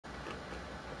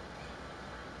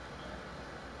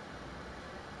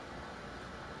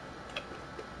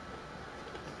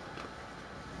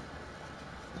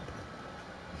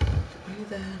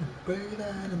What's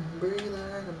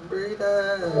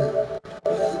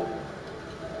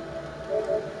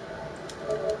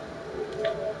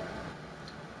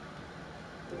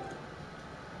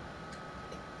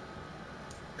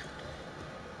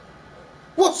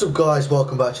up, guys?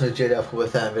 Welcome back to the JDF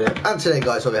with video. And today,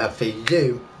 guys, what we have for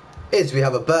you is we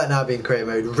have a Burton Albion career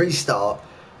mode restart.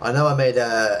 I know I made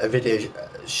a video.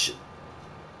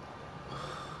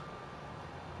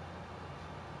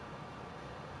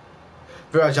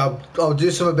 I'll do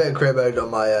some a bit of career mode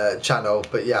on my channel,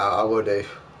 but yeah, I will do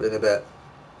in a bit.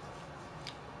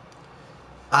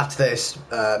 After this,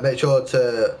 make sure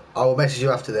to. I will message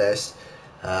you after this,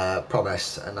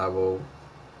 promise, and I will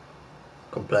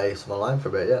come play some online for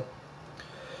a bit. Yeah.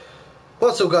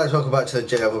 What's up, guys? Welcome back to the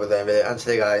JDF with video. And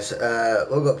today, guys,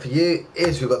 what we've got for you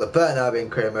is we've got the Burton Albion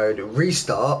career mode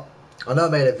restart. I know I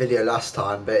made a video last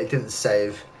time, but it didn't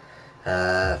save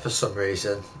for some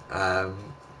reason.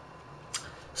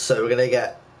 So we're gonna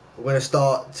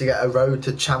start to get a road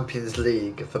to Champions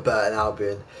League for Burton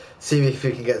Albion. See if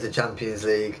we can get to Champions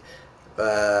League,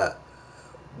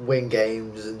 win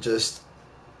games, and just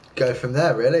go from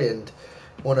there, really. And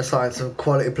want to sign some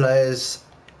quality players,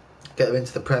 get them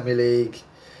into the Premier League.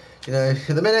 You know,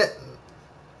 in the minute,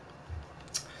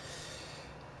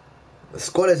 the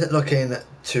squad isn't looking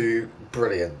too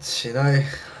brilliant. You know,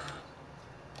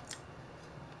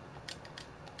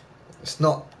 it's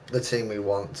not the team we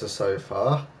want so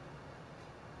far.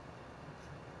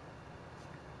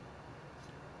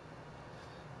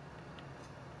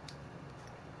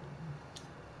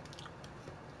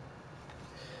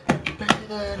 I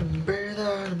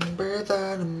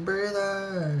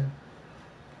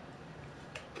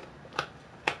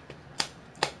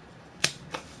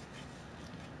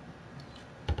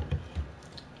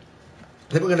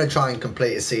think we're going to try and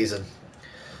complete a season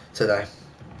today.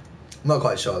 I'm not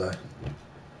quite sure though.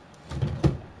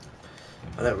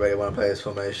 I don't really want to play this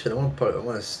formation. I want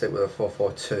to stick with a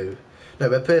 4-4-2. No,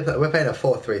 we're playing a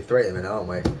 4-3-3 at the minute, aren't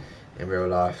we? In real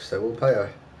life, so we'll play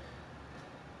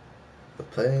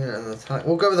an attack.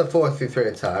 We'll go with a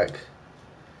 4-3-3 attack.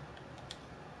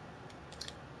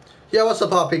 Yeah, what's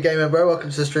up, RP Gamer, bro? Welcome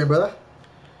to the stream, brother.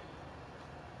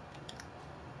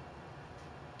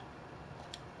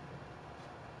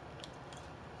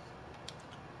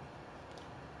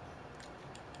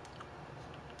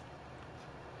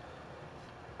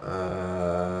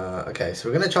 Okay, so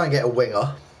we're going to try and get a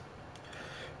winger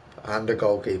and a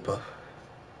goalkeeper.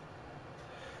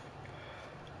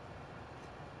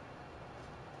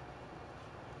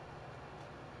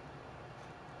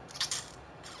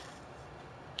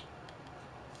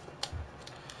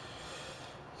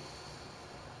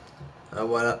 I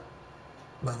wanna,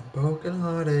 I'm broken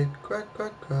hearted, cry, cry,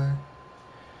 cry.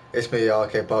 It's me,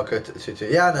 RK Parker.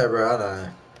 Yeah, I know, bro, I know.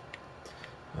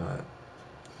 Alright.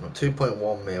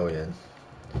 2.1 million.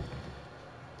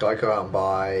 Do I go out and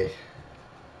buy?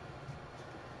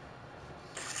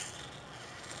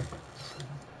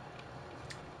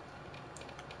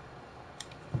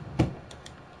 I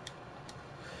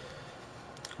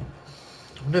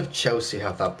wonder if Chelsea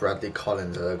have that Bradley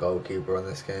Collins as a goalkeeper on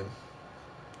this game.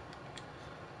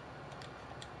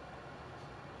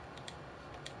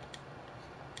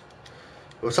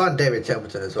 We'll sign David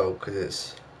Templeton as well because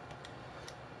it's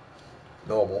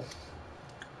normal.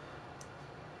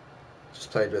 Just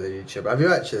played with a YouTuber. Have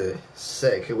you actually?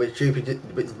 Sick. Which YouTuber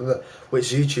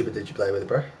did you play with,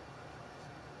 bro?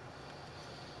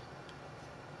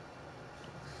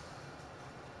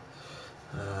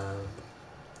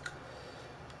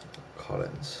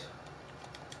 Collins.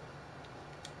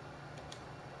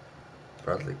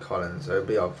 Bradley Collins. It'll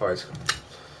be on Forest.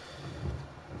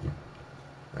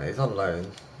 He's on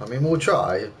loan. I mean, we'll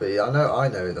try, but I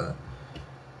know that.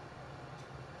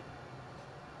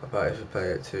 About if we play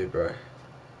it too, bro.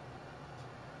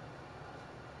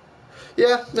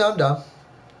 Yeah, no, I'm down.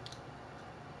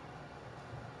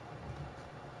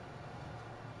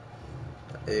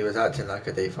 He was acting like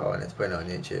a default and it's putting it on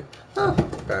YouTube. Oh,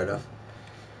 fair enough.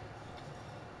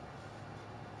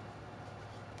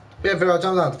 Yeah, Viraj,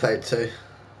 I'm down to play it too.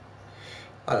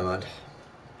 I don't mind.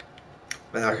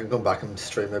 Then I can come back and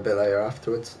stream a bit later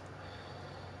afterwards.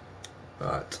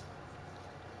 Right.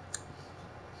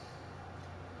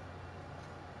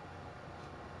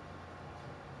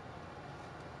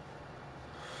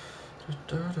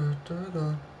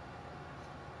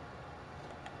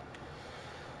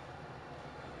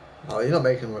 Oh, you're not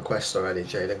making requests already,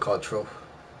 Jaden Cottrell.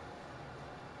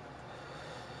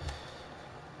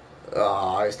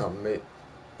 Ah, it's not me.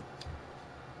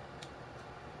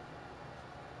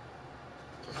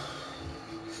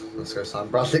 Let's go sign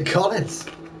Bradley Collins.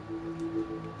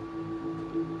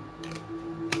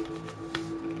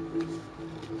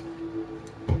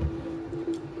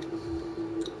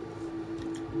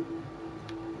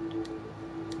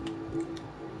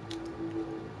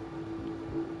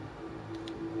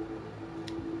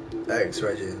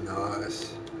 Reggie,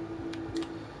 nice.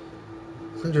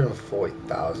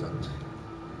 140,000.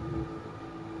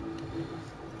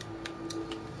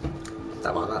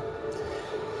 That one, that.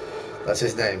 That's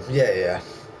his name. Yeah.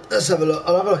 Let's have a look.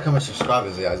 I'll have a look how many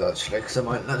subscribers he has actually, because I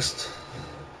might list.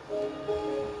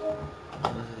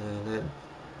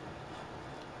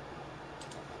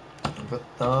 But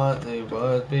thought it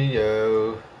would be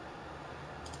you.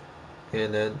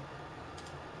 And then.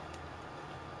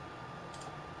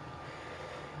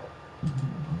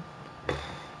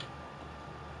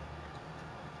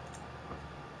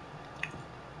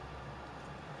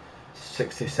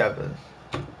 $67.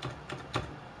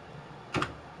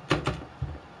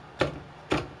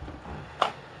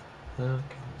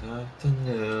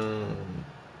 Afternoon.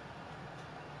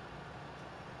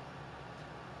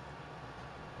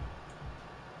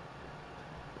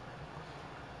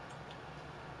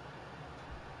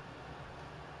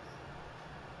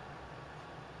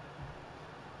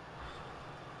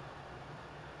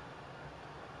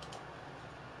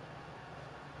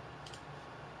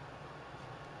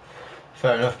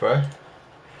 Fair enough, bro.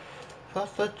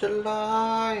 4th of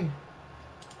July.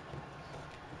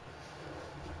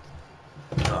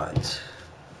 Right.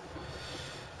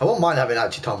 I wouldn't mind having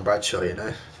actually Tom Bradshaw, you know,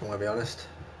 if I'm going to be honest.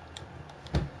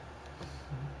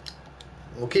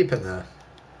 We'll keep him there.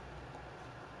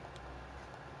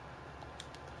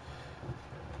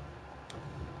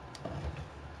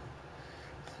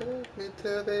 Take me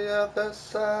to the other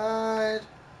side.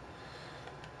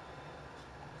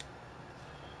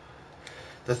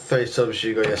 The 3 subs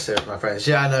you got yesterday, my friends.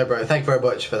 Yeah, I know, bro. Thank you very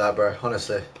much for that, bro.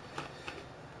 Honestly.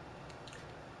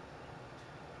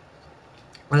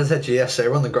 As I said to you yesterday,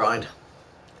 we're on the grind.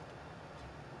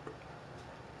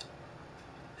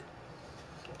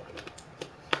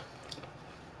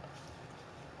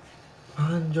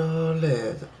 On your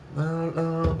lip, all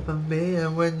over me,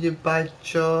 and when you bite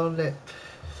your lip,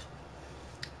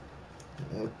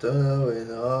 we're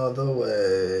going all the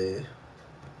way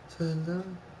tonight.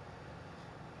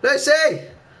 Lucy!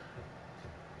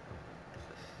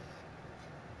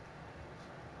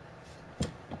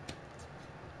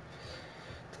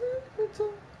 Take me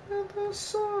to the other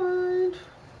side.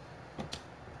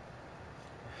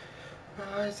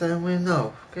 Rise and we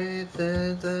know, can't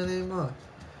dance anymore.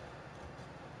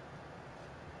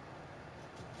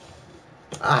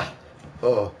 Ah!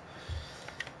 Oh.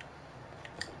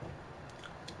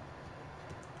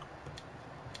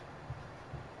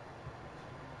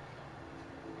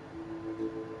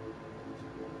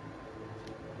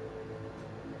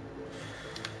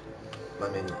 I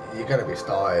mean, you're going to be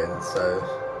starting, so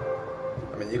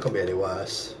I mean, you can't be any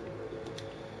worse.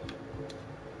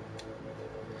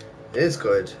 It is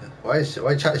good. Why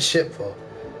you chatting shit for?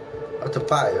 I have to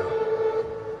batter you.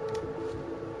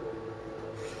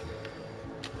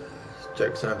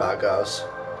 Jokes on about girls.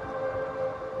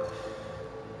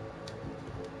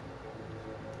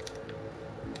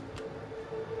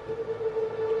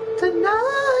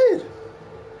 Tonight,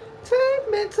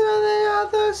 take me to the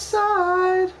other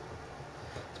side.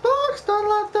 Sparks don't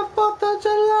like the 4th of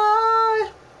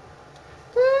July.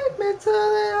 Take me to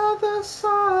the other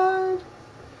side.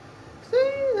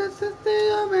 See, this is the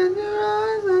up in your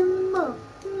eyes anymore.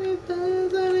 You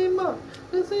dance anymore.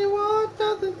 You see what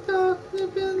doesn't talk.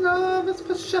 If your love is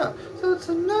for sure. So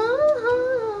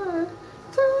tonight,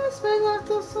 taste me like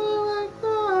the sun like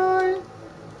night.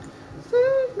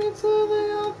 Take me to the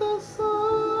other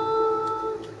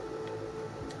side.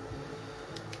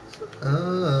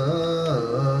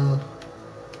 Oh.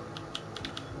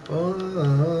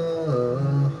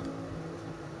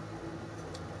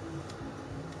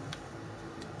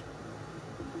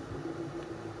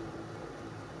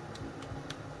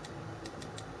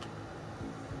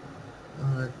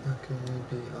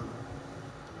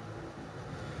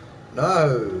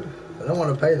 No, I don't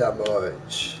want to pay that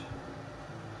much.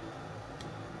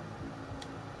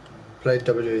 Played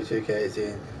WWE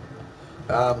 2K18.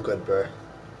 I'm good, bro.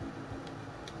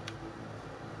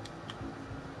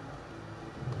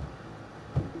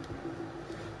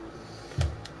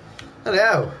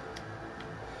 Hello.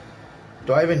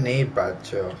 Do I even need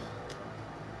Bradshaw?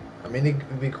 I mean, it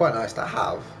would be quite nice to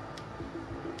have.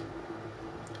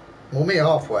 We'll meet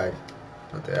halfway.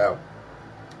 What the hell?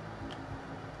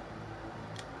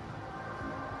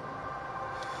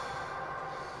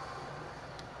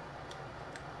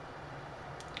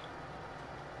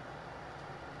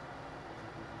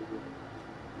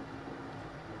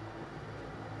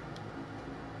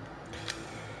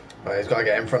 Right, he's got to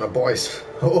get in front of boys.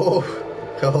 Oh,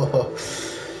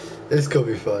 this could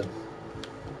be fun.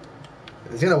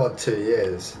 He's gonna want 2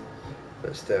 years,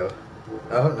 but still.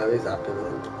 I don't know. He's happy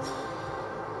with it.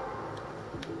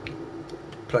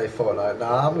 play Fortnite.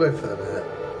 Nah, I'm going for the minute.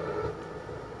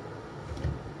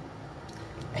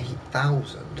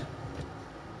 8,000.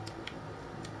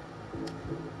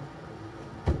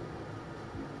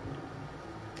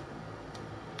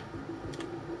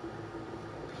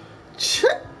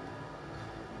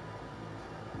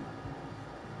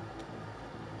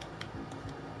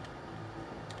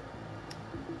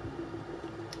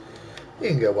 You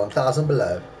can go 1,000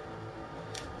 below.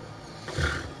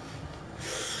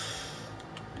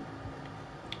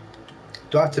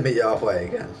 Do I have to meet you halfway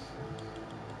again?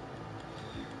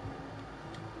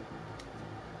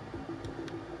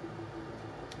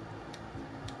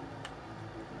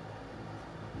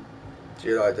 Do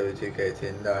you like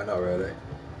W2K18? No, not really.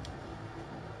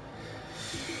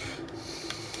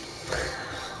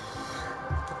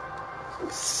 For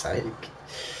sake.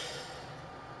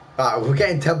 Right, we're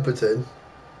getting Templeton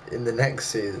in the next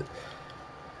season.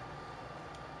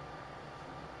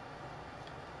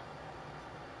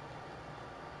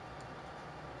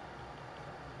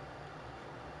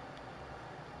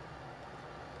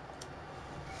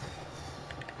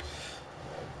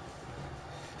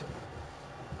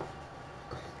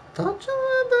 Don't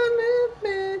you ever leave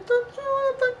me, don't you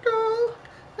ever go.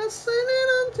 I've seen it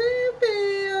on TV,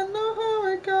 I know how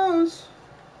it goes.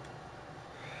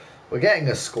 We're getting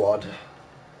a squad.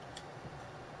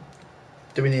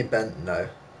 Do we need Bent? No.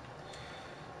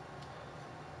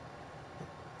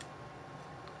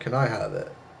 Can I have it?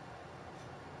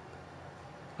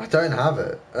 I don't have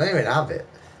it. I don't even have it.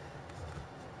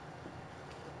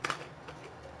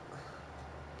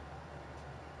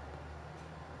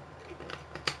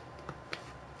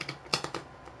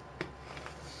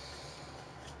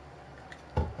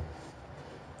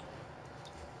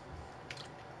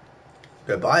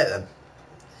 Go buy it then.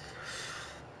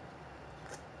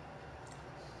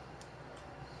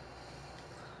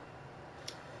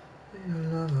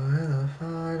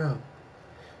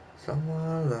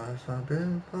 Someone lost, I've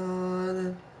been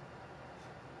finding.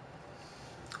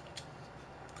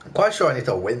 I'm quite sure I need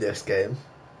to win this game.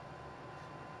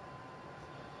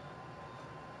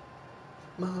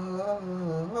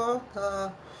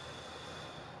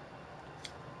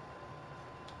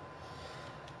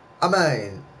 I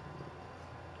mean,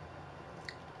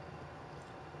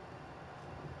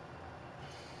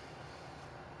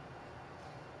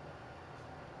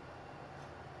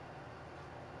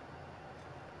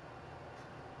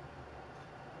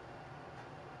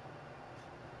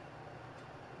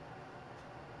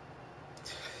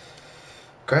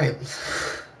 great.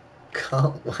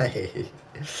 Can't wait.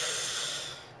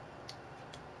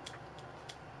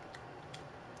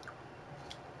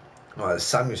 Alright,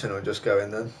 Samuelson will just go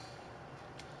in then.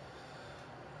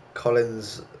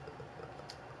 Collins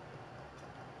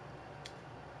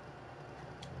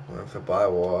went for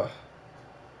Bywater.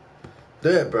 Do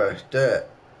it, bro. Do it.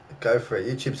 Go for it.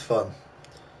 YouTube's fun.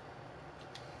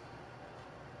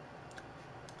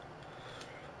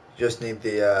 Just need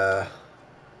the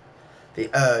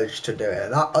urge to do it.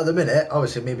 And at the minute,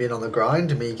 obviously, me being on the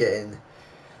grind, me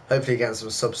hopefully getting some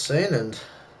subs soon and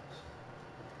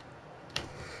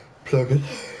plugging.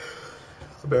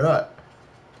 I'll be right.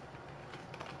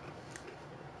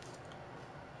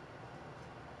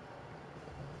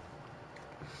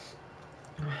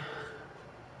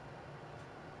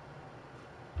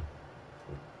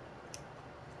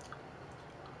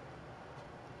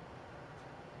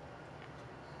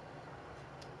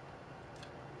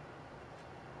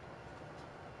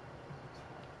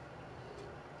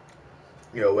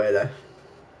 You're a weirdo.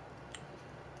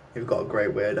 You've got a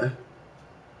great weirdo.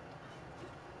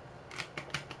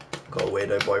 Got a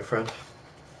weirdo boyfriend.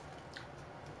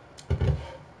 I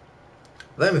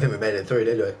don't even think we made it through,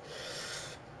 did we?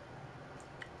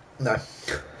 No.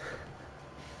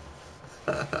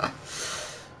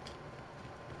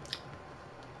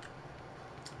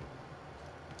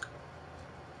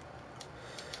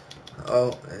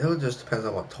 Oh, it all just depends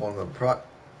on what tournament price.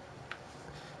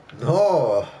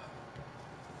 No.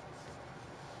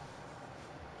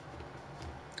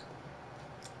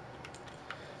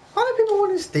 Why do people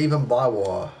want Stephen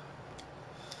Bywater?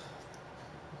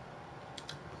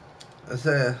 Is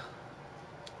there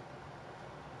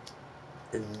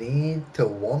a need to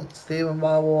want Stephen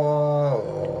Bywater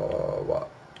or what?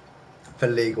 For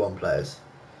League One players.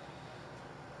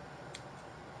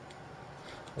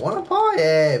 I want to buy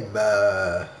him.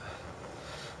 Well,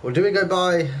 do we go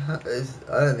buy? I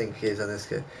don't think he is on this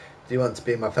kid. Do you want to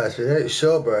be my first video?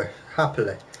 Sure, bro.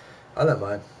 Happily. I don't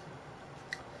mind.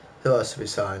 Who else to be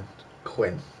signed?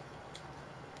 Quinn.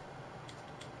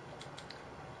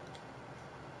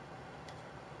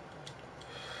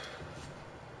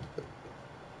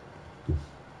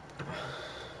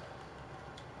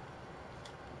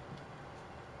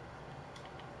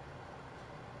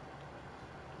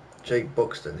 Jake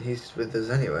Buxton, he's with us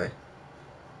anyway.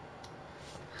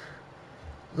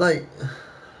 Like,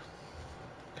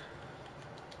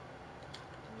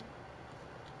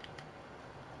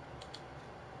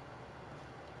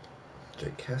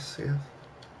 Jake Cassius.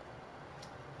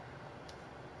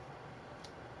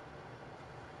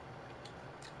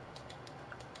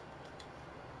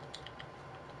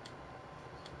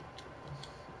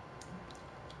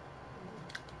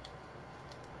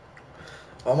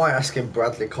 I might ask him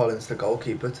Bradley Collins, the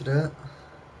goalkeeper, to do it.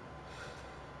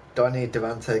 Do I need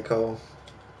Devante Cole?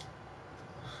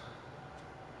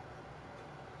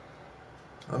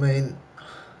 I mean,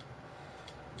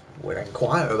 we'll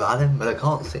inquire about him, but I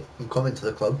can't see him coming to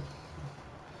the club.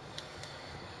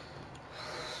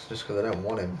 Just because I don't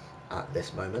want him at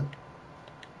this moment.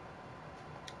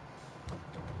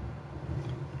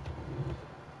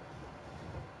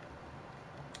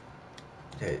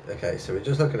 Okay, so we're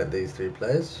just looking at these three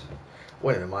players.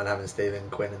 Wouldn't mind having Stephen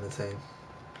Quinn in the team.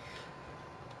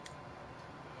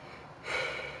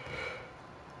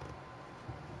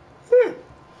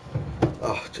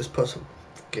 Oh, just put some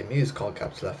fucking music call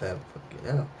caps left there. Fucking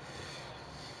hell.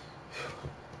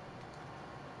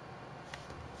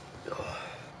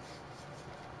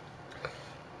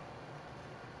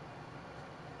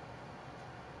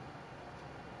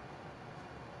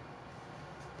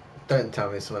 Don't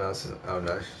tell me someone else is. Oh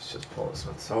no, it's just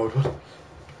Portsmouth's old one.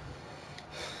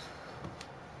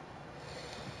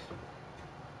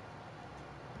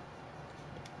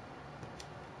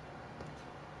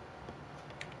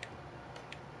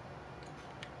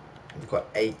 We've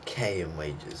got 8k in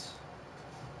wages.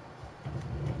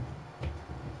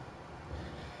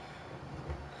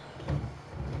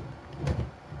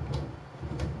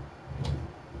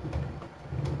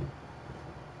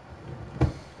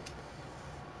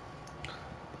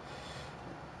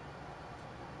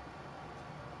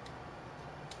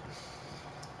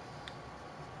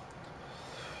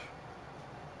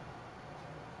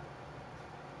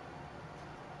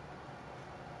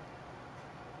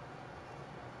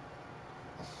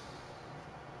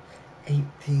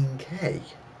 $18k.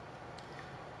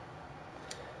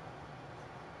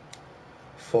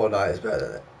 Fortnite is better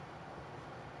than it.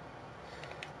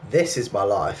 This is my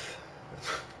life.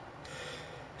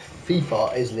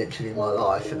 FIFA is literally my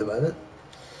life at the moment.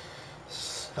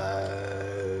 So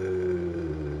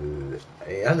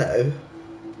yeah, I know.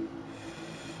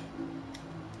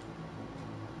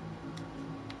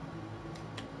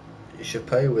 You should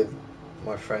play with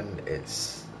my friend.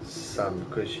 It's Sam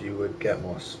because you would get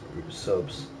more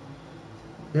subs.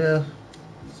 Yeah,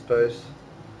 I suppose.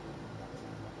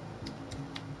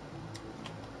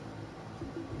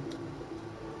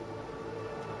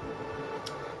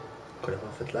 Could have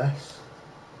offered less.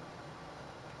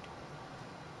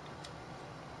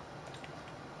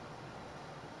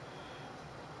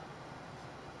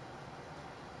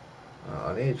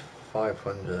 I need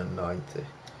 590.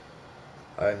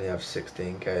 I only have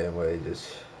 16k in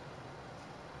wages.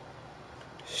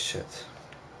 Shit.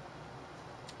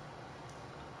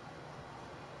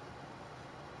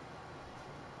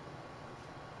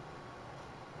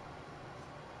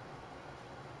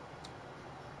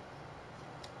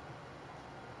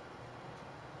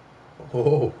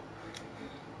 Oh.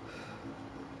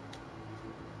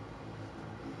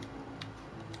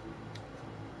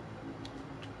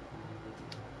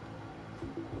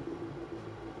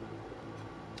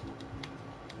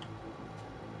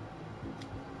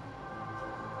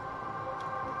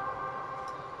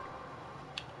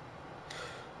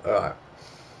 Alright.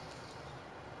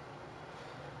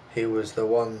 He was the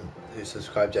one who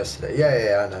subscribed yesterday.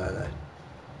 Yeah, I know.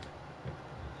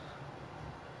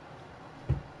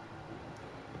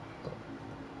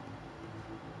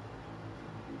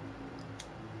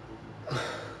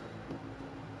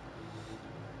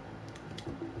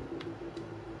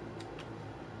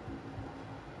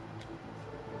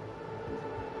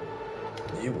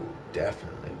 You will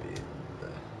definitely be in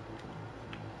there.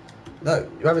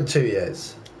 No, you're having 2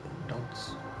 years.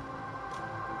 Nonsense.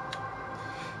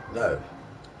 No.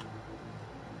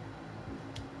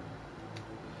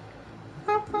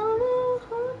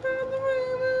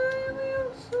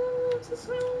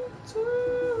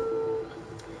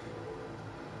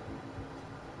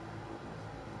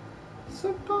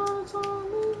 Suppose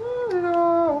only one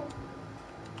all.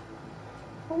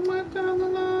 I went down the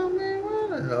line, we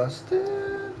went and lost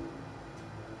it.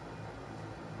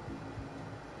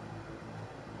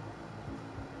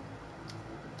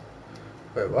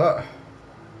 Wait, what?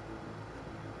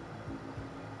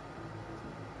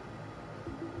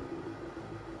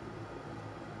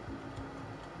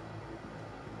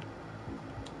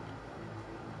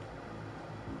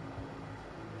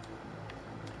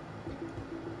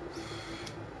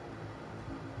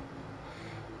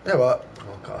 Yeah, what?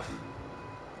 Oh, God.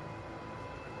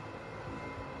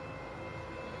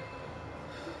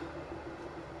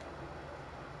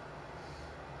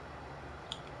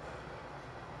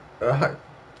 Right.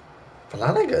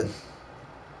 Flanagan.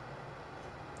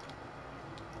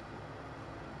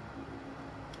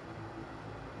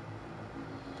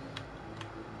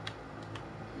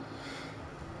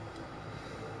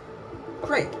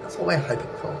 Great. That's what we're hoping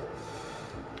for.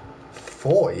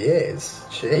 4 years.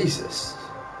 Jesus.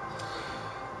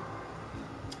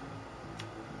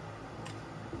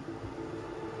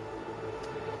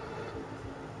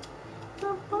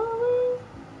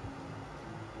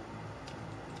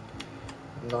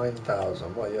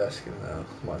 $9,000. What are you asking now?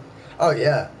 Come on. Oh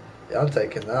yeah. Yeah, I'm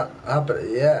taking that. But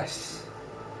yes.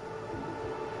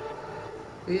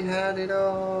 We had it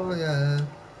all, yeah.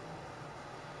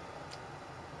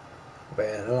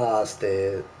 When I lost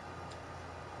it.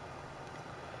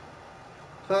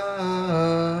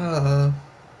 Ah.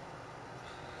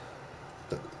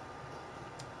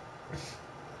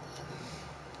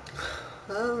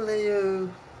 Only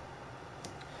you.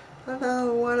 I know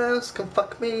no one else can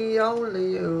fuck me,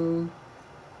 only you.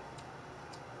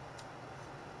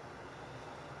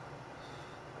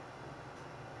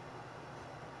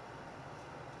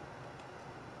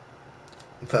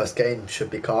 First game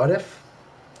should be Cardiff.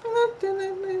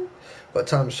 What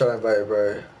time's showing,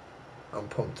 bro? I'm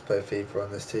pumped to play FIFA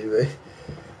on this TV.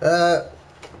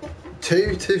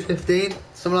 2:15,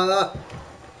 something like that.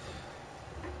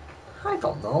 I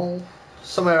don't know.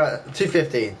 Somewhere at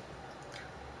 2:15.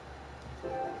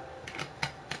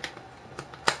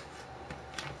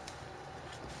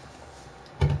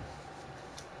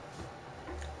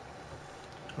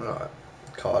 Right,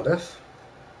 Cardiff.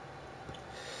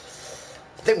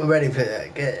 I think we're ready for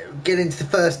get into the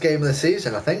first game of the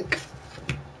season. I think.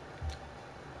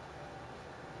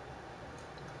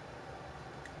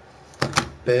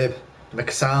 Babe, make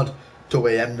a sound. 2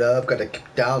 a.m. love, gotta keep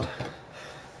it down.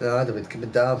 No, don't keep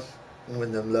it down.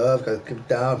 When them love, gotta keep it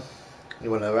down.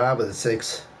 You wanna ride with a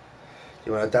 6.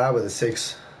 You wanna die with a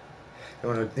 6. You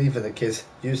wanna leave with the kids.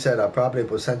 You said I probably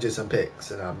will send you some pics,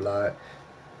 and I'm like,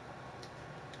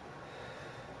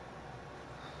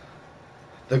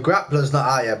 the grappler's not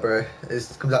out yet, bro.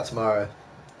 It comes out tomorrow.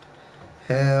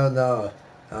 Hell no,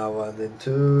 I want it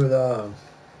too long.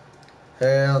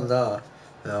 Hell no,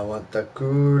 I want the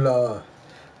cooler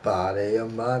body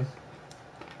of mine.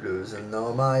 Losing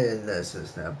all my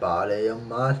innocence now, body of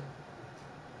mine.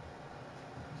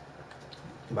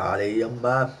 Body of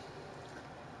mine.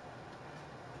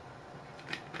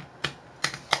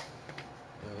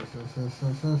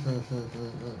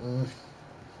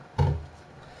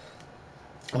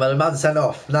 Well, the man sent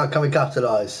off. Now can we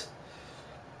capitalise?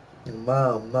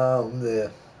 Mom,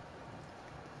 there.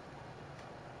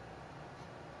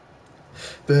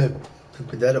 Babe,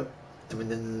 cuidado.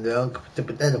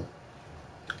 Cuidado.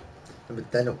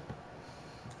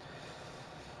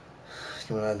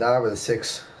 You wanna die with a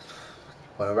 6? You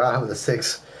wanna ride with a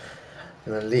 6?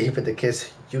 You wanna leave with the kiss?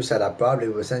 You said I probably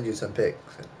will send you some pics.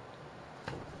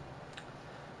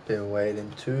 Been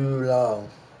waiting too long.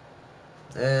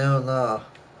 Hell no,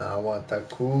 I want that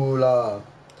cooler.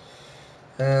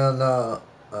 Hell no,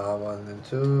 I want it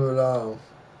too long.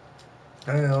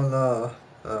 Hell no,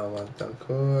 I want that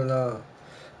cooler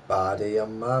body of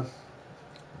mine.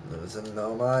 Losing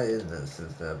all my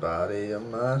innocence, that body of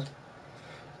mine.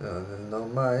 Losing all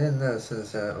my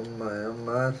innocence, that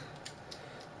mine.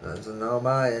 Losing all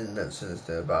my innocence,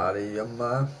 that body of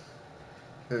mine.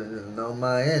 Losing all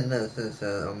my innocence,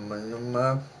 that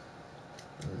mine.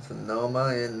 Losing all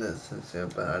my innocence,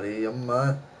 that body of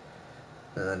mine.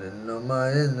 I didn't know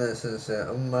my innocence,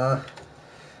 that my,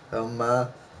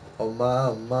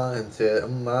 and say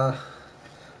my.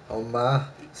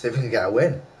 See if we can get a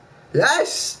win.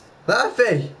 Yes,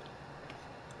 Murphy.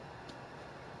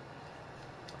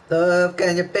 Love,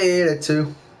 can you feel it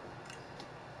too?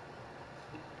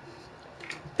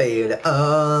 Feel it,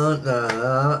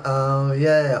 oh,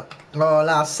 yeah. All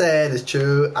I said is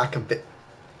true. I can feel.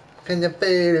 Can you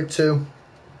feel it too?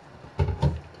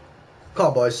 Come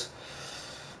on, boys.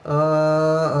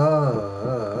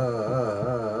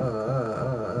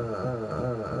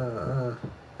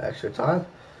 Extra time,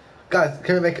 guys.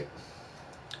 Can we make it?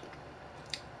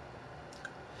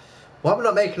 Why are we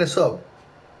not making a sub?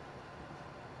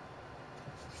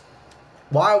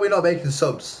 Why are we not making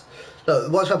subs?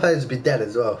 Look, watch my players be dead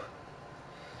as well.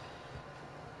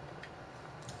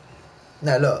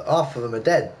 No, look, half of them are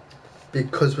dead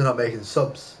because we're not making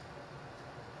subs.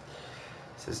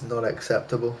 This is not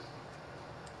acceptable.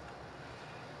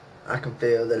 I can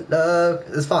feel the love.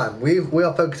 It's fine. We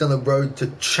are focused on the road to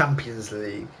Champions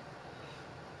League.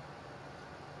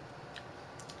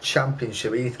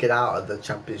 championship. We need to get out of the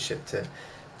championship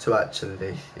to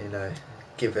actually, you know,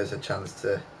 give us a chance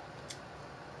to.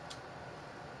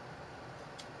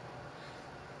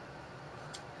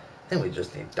 I think we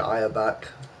just need Dyer back.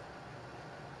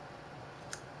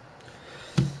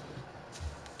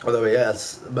 Although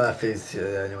yes, Murphy's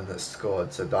the only one that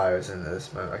scored, so Dyer isn't at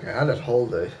this moment. Okay, how did Hull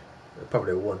do? They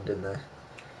probably won, didn't they?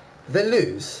 Did they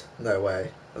lose? No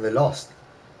way. Oh, they lost.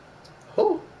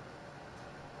 Oh.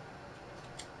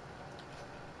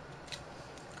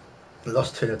 They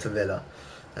lost 2-0 to Villa.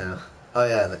 Yeah. Oh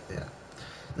yeah, yeah.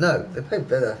 No, they played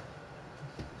Villa.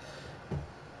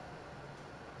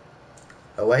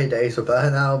 Away days for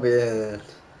Burton Albion.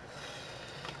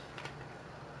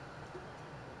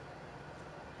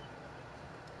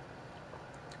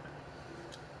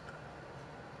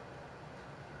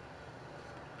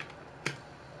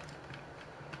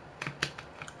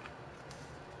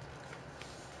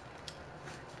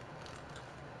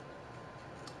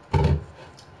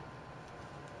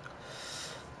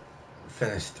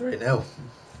 Finished 3-0.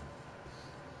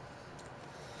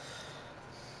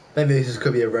 Maybe this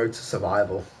could be a road to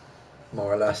survival,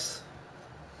 more or less.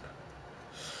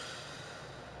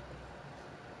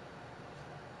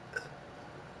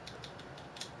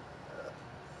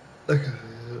 Look,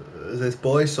 this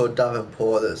boy saw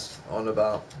Davenport that's on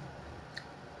about.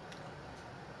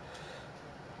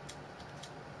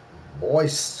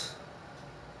 Boys.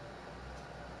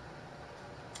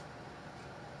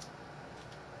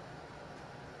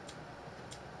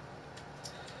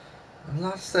 And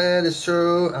I said it's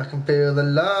true, I can feel the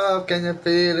love, can you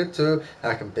feel it too?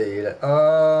 I can feel it,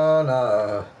 oh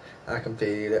no, I can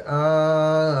feel it,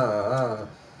 oh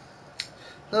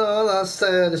no. All I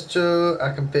said is true,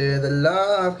 I can feel the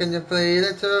love, can you feel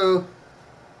it too?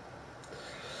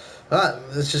 Right,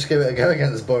 let's just give it a go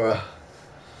against Borough.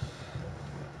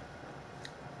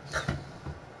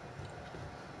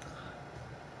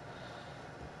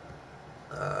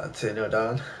 2-0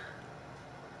 down.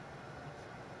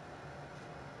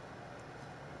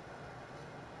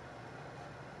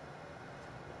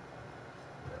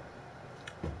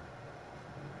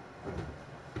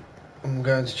 I'm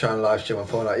going to try and live stream on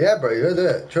Fortnite. Yeah, bro, go do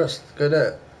it. Trust, go do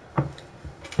it.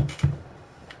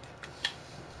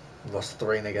 Lost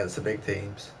 3 against the big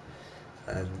teams.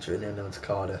 And 3-0 to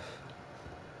Cardiff.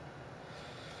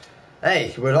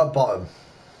 Hey, we're not bottom.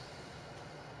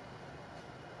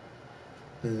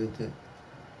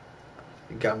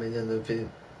 Got me in the pin.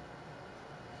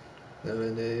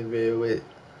 Real it.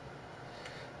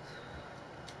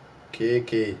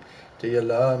 Kiki, do you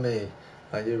love me?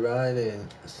 Are you riding?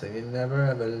 So you never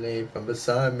ever leave from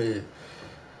beside me.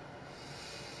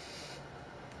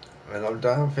 And I'm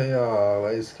down for you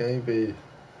always, KB.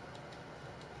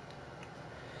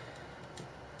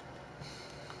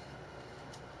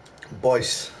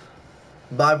 Boys,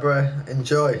 bye bro,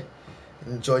 enjoy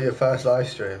your first live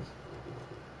stream.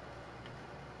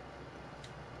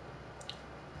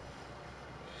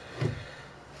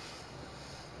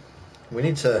 We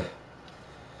need to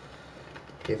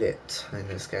give it in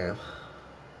this game.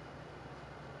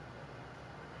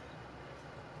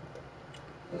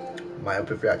 Might help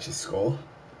if we actually score.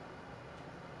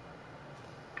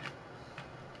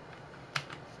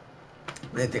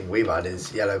 The only thing we've had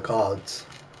is yellow cards.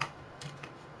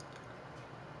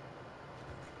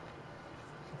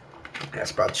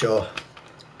 Yes, Bradshaw.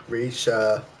 Reach.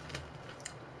 Oh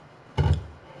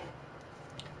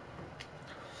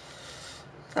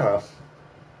well.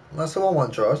 That's a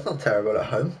 1-1 draw. It's not terrible at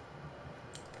home.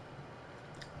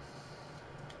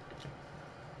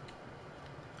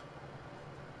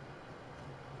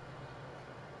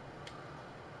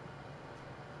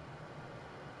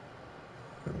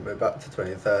 And we're back to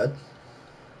 23rd.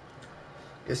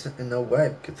 Kiss it in the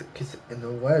wave, kiss it in the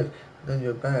wave. Then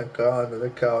you're back, go with the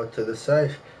card to the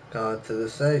safe. Card to the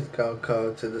safe,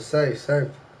 card to the safe, safe.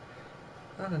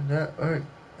 Not a network,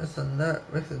 that's a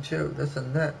network and chill, that's a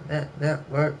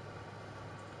network.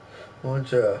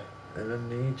 Want ya, and I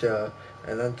need ya,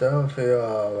 and I don't feel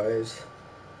always.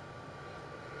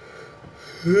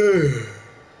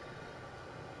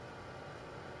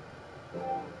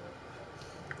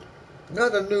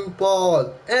 Not a new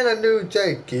ball, and a new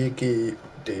J. Kiki,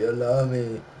 do you love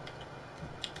me?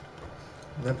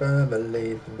 Never ever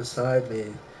leave from beside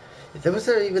me. Was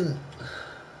there even...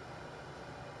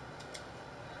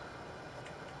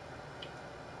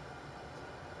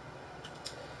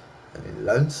 any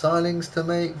loan signings to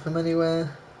make from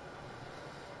anywhere?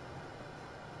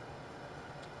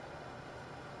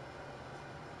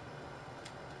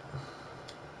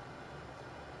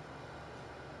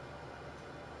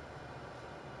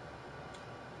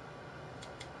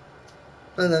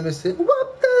 And let me see.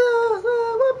 What the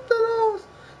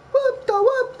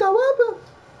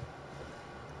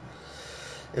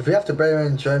If we have to bring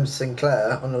in James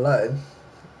Sinclair on a loan,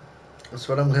 that's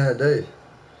what I'm going to do.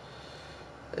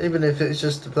 Even if it's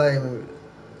just to play him.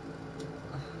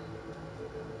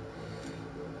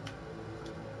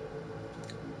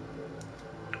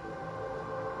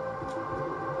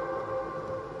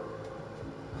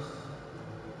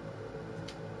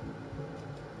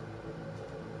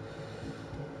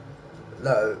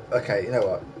 No, okay, you know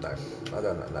what? No, I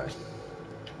don't know, no.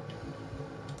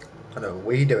 I know,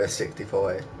 we do a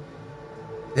 60-40.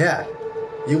 Yeah,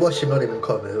 you watch him not even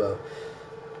come as well.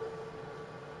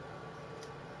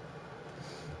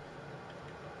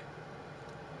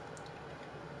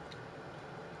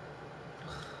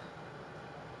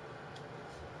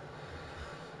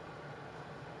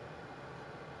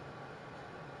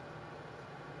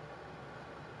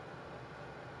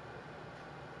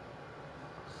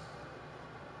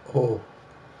 Oh.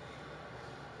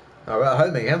 Alright,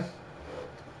 home again.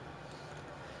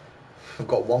 We've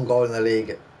got one goal in the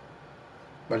league.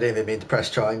 I didn't even mean to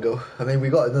press triangle. I mean, we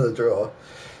got another draw.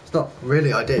 It's not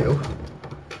really ideal.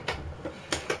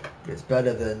 It's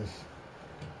better than...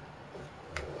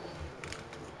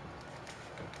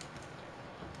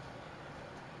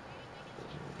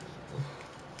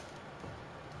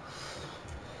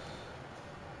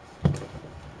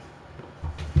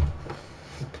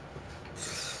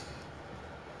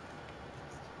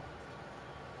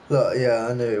 Look, yeah,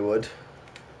 I knew it would.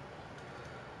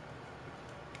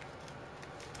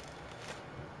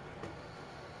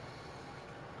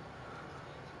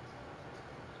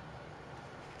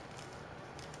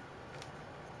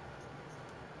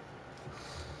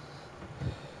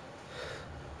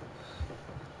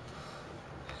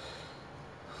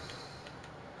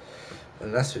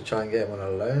 Unless we try and get him on a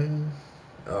loan.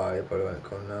 Oh, he probably won't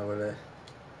come now, will he?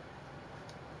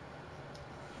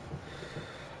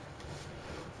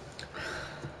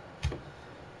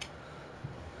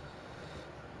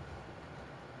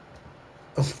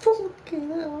 Oh, fucking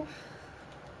hell.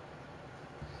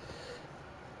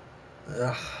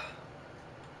 Ugh.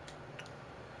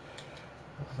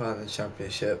 About the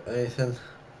championship, anything?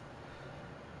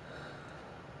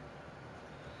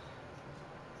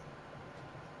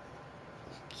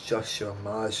 Joshua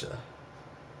Marja.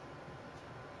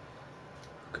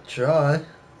 Could try.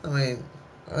 I mean,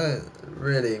 I don't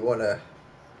really want to.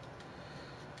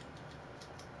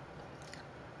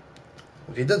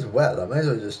 If he does well, I may as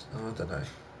well just. Oh, I don't know.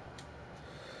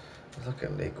 Look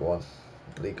at League One.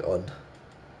 League On.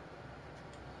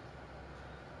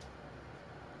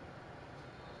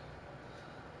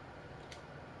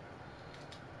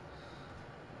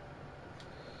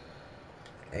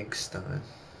 Eggstein.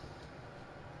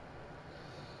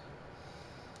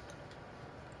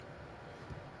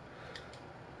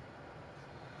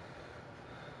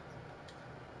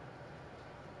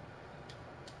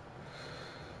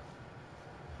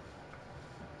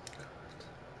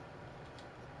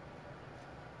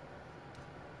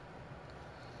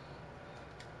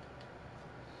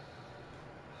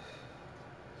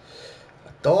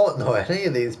 I don't know any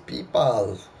of these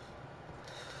people.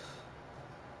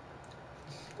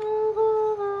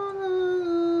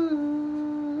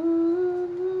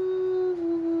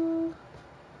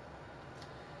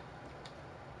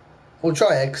 We'll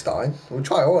try Eggstein. We'll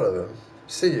try all of them.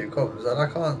 See who comes, and I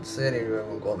can't see any of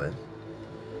them coming.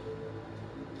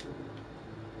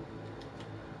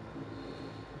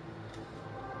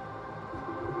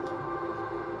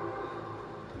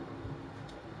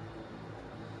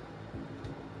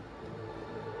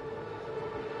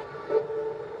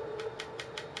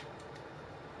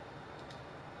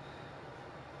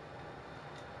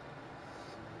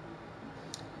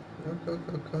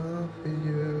 Go for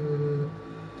you.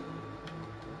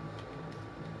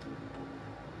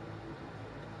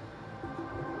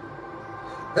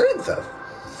 Who the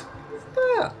f is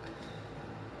that?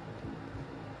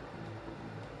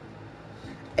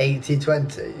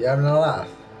 80-20, you having a laugh?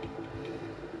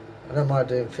 I don't mind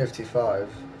doing 55,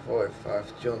 45.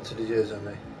 Do you want to do yours on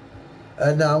me?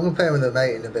 No, I'm going to play with a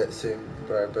mate in a bit soon,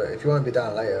 bro. But if you want to be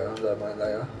down later, I don't mind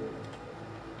later.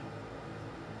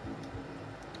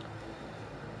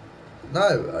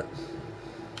 No,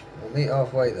 we'll meet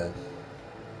halfway then.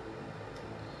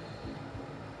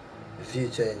 If you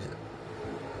change it.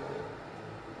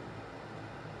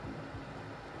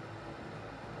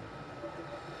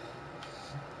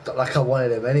 Not like I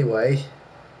wanted him anyway.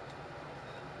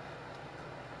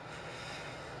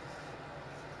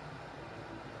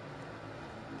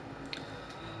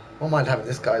 I won't mind having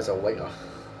this guy as a winger.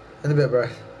 In a bit, bro.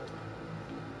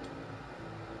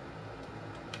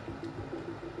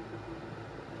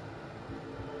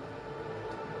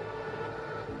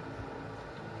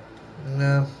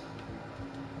 No.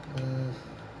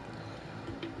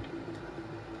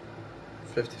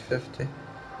 50-50.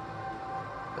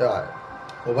 Right,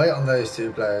 we'll wait on those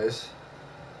two players.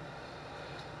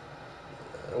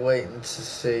 Waiting to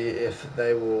see if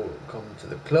they will come to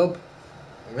the club.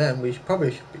 And then we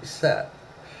probably should be set.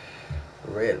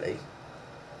 Really.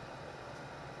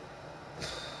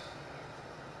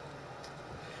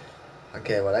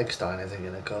 Okay, well, Eggstein isn't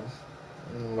going to come.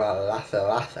 Well,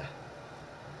 Lather.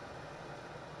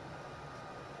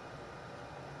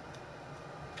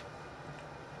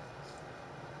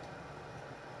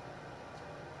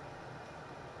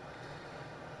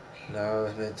 Now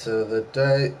into the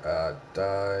day.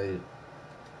 Die.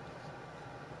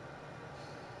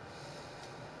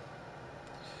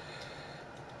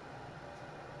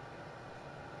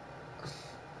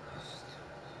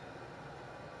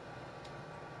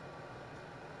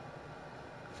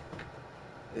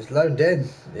 He's loaned in.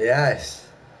 Yes.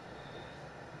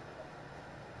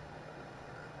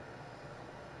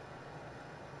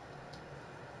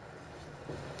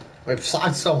 We've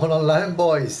signed someone on loan,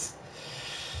 boys.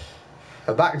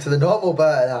 We're back to the normal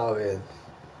Burton Albion.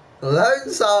 Loan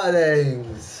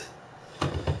signings.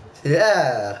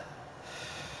 Yeah.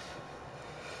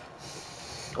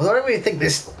 Well, I don't really think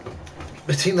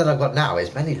the team that I've got now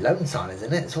is many loan signings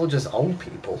in it. It's all just old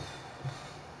people.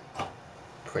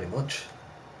 Pretty much.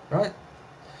 Right?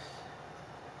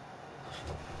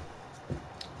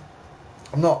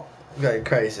 I'm not going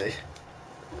crazy.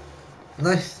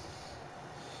 Nice.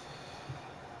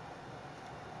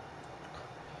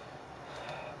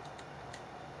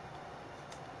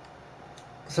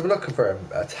 So we're looking for an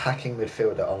attacking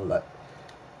midfielder on loan.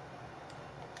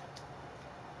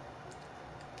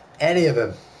 Any of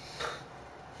them.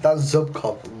 That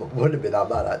Zubkov wouldn't be that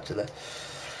bad, actually. I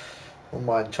wouldn't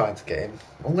mind trying to get him.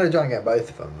 I'm going to try and get both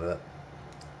of them, but...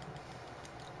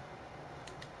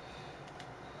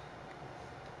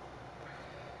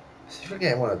 See if we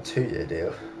get him on a 2-year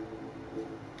deal.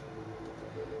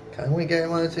 Can we get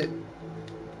him on a 2?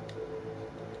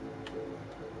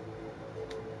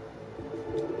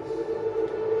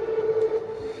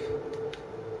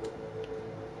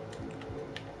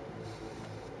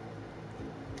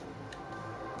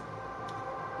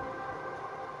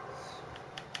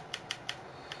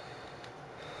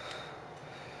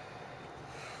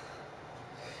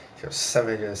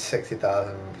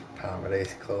 £760,000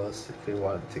 release clause if we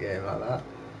wanted to get him like that.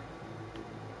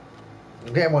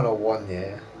 We'll get him on a 1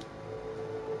 year.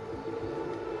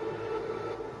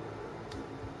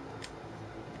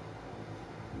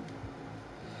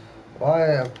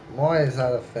 Why is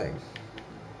that a thing?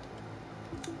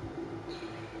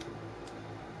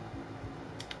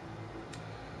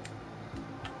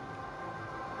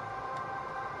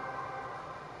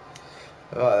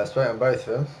 Right, let's wait on both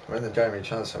of them. We're in the January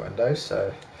transfer window,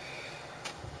 so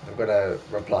I'm going to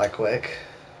reply quick.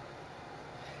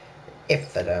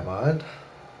 If they don't mind.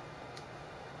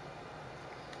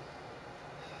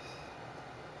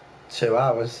 2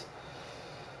 hours.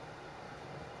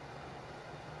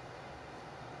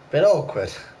 Bit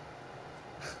awkward.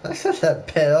 I said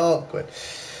that, bit awkward.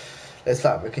 It's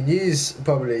fine, we can use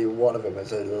probably one of them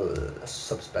as a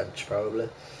sub-bench, probably.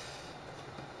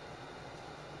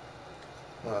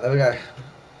 Right, there we go.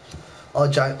 Our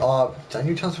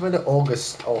January transfer window,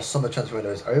 August or summer transfer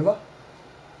window is over.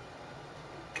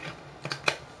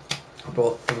 I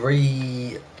brought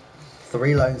three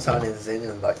loan signings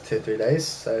in like 2 or 3 days,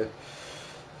 so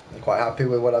I'm quite happy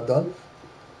with what I've done.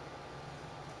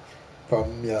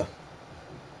 I'm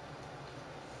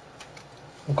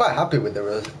quite happy with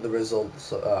the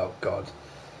results. Oh God.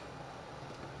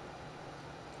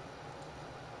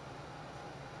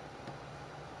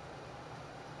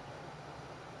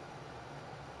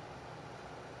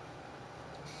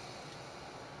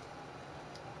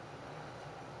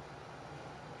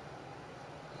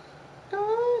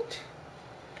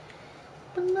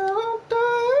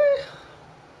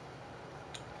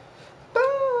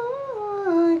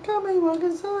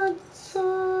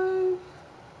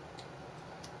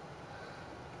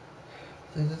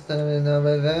 Just standing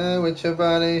over there with your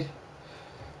body,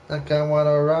 like I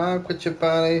wanna rock with your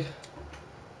body.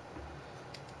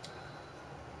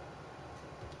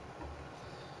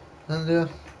 And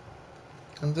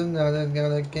now they're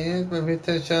gonna give me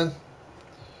attention.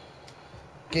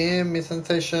 Give me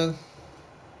sensation.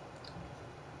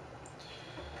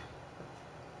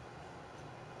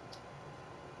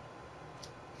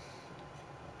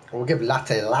 We'll give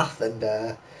Latte Laugh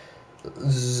and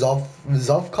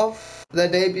Zovkov their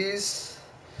debuts.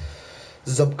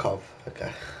 Zubkov,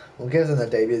 okay. We'll give them their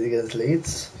debuts against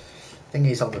Leeds. I think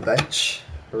he's on the bench.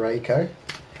 Reiko.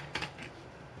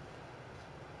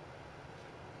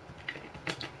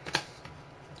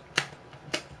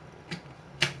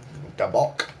 The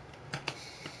Bock.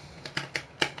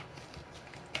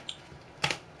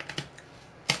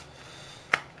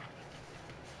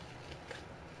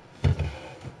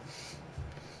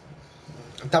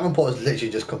 Davenport has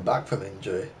literally just come back from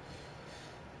injury.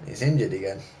 He's injured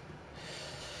again.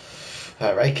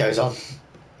 Reiko's on.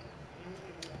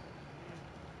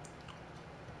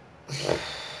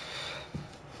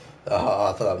 Oh,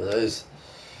 I thought that was his.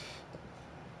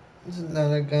 Isn't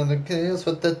that gonna kiss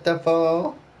with the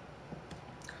devil?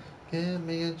 Give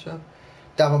me a job.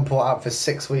 Davenport out for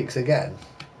 6 weeks again.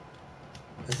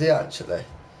 Is he actually?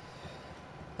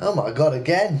 Oh my god,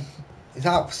 again. He's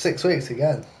out for 6 weeks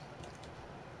again.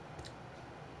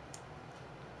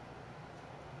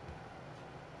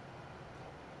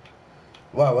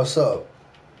 Wow, what's up?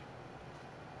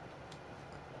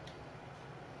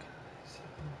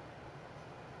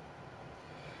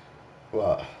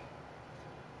 What?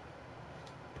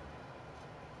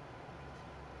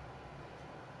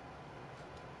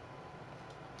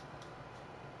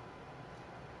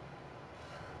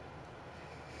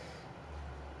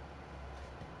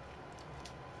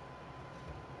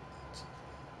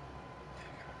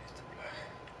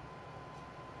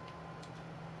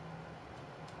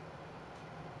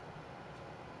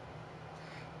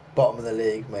 Bottom of the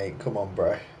league, mate. Come on,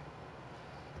 bro.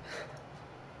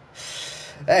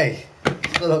 Hey,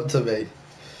 it's not up to me.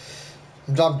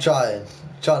 I'm trying.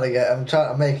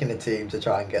 I'm making a team to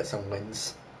try and get some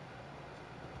wins.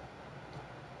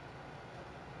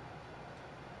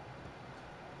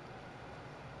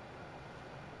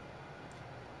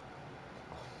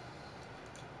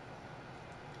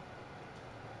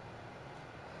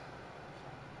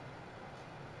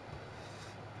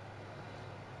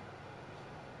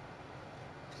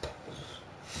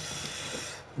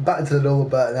 Back to the normal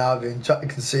Burton Albion,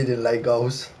 conceding late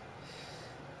goals.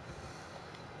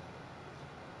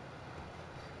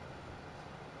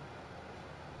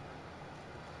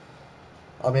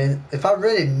 I mean, if I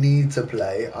really need to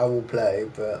play, I will play,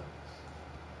 but...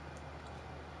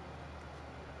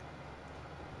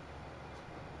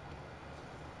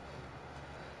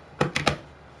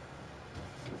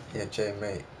 Yeah, Jay,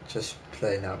 mate, just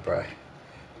play now, bro.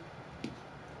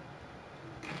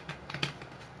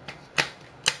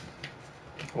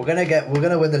 We're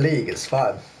gonna win the league, it's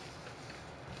fine.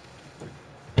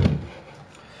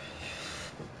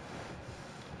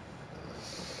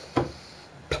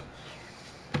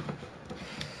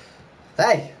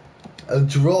 Hey! A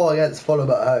draw against Fulham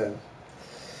at home.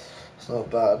 It's not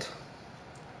bad.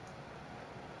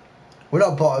 We're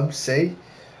not bottom, see?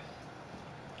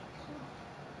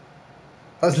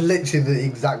 That's literally the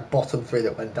exact bottom three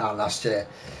that went down last year.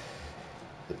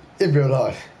 In real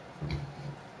life.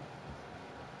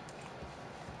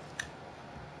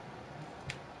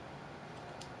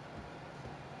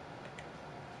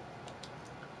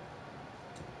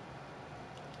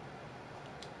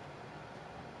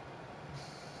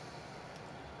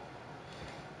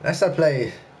 Unless I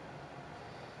play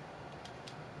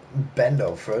bend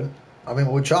up front. I mean,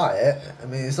 we'll try it. I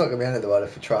mean, it's not going to be the end of the world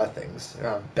if we try things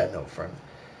around bend up front.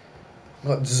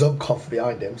 We've got Zubkov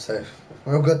behind him, so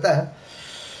we're all good there.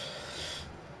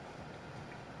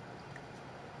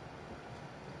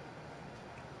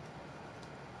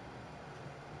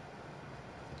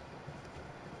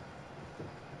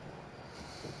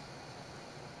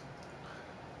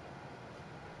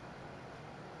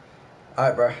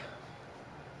 Alright, bro.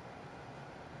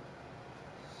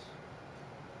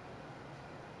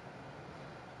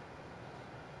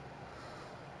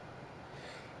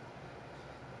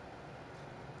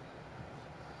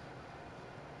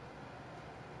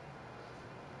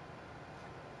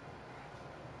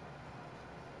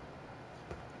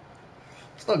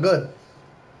 It's not good.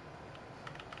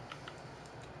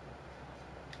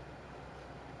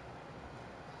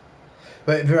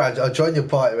 Wait, Viraj, I'll join your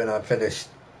party when I finish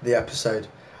the episode.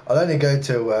 I'll only go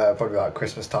to probably about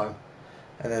Christmas time,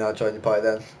 and then I'll join your party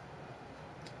then.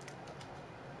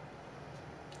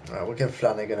 Right, we'll give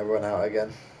Flanagan a run out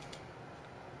again.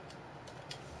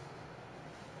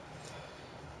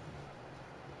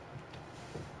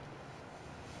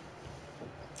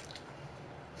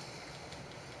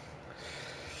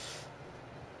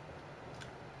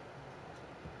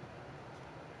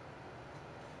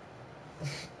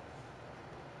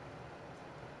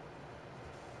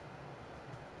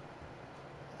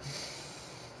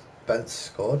 Bent's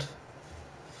scored.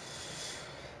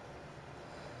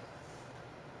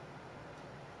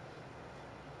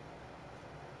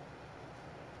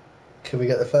 Can we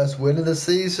get the first win of the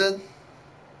season?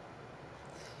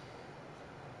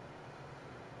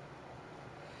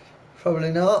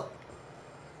 Probably not.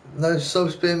 No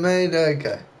subs being made?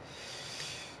 Okay.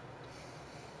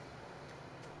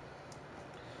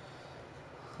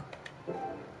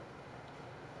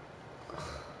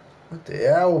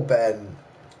 hell, Ben.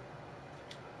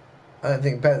 I don't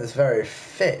think Ben is very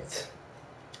fit.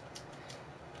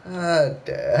 What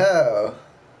the hell?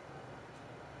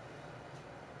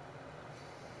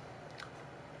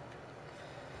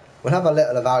 We'll have a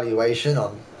little evaluation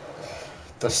on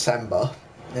December,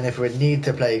 and if we need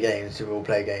to play games, we will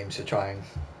play games to try and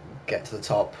get to the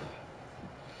top.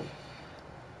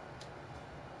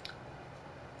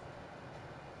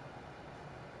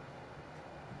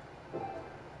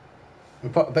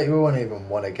 But we won't even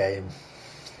win a game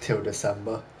till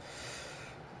December.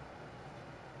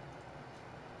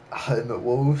 Home at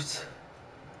Wolves.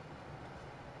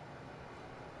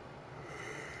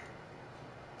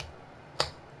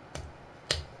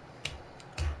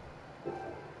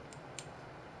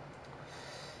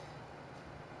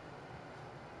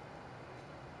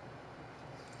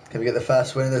 Can we get the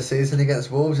first win of the season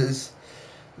against Wolves? It's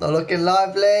not looking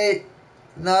lively.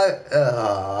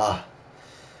 No.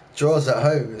 Draws at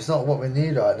home. It's not what we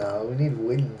need right now. We need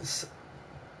wins.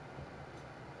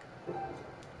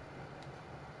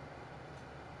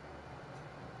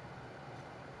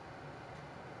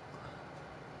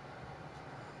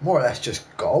 More or less just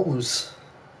goals.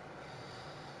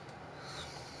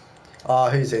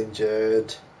 Who's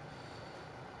injured?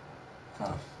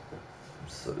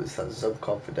 So it's that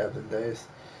sub-comp for Devon days.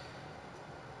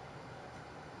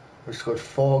 We scored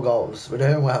 4 goals. We're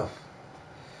doing well.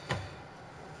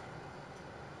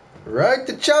 Right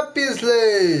to Champions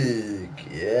League!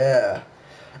 Yeah.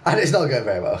 And it's not going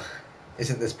very well.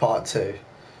 Isn't this part 2?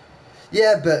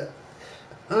 Yeah, but...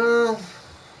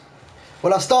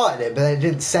 well, I started it, but then it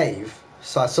didn't save.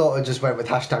 So I sort of just went with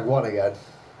 #1 again.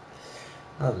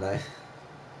 I don't know.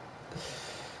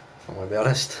 I'm going to be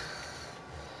honest.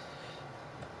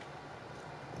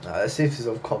 Now, let's see if this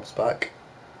other comp's back.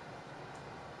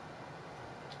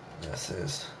 Yes, it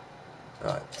is.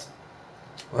 Right.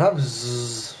 What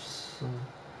happens?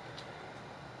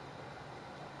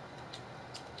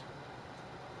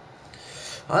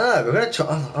 I know, we're going to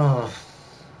try...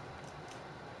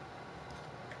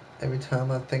 Every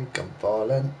time I think I'm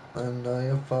falling, I know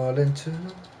you're falling too.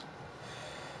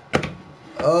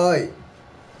 Oi!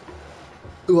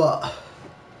 What?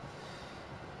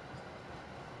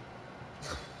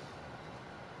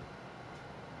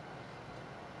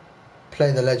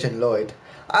 Play the legend Lloyd.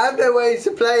 I have no way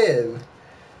to play him.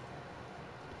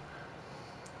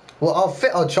 Well,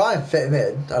 I'll try and fit him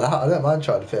in. I don't mind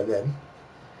trying to fit him in.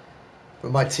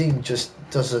 But my team just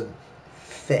doesn't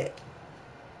fit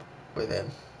with him.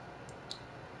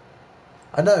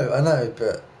 I know,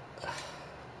 but...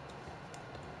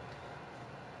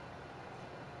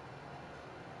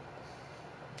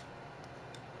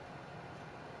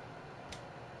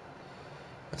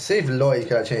 Let's see if Lloyd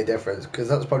can actually make a difference, because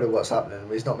that's probably what's happening.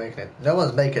 He's not making it. No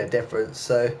one's making a difference,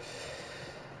 so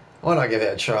why not give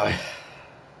it a try?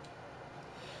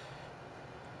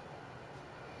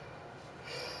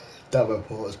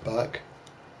 Davenport's back.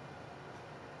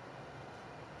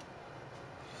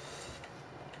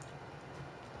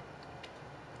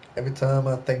 Every time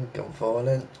I think I'm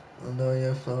falling, I know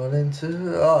you're falling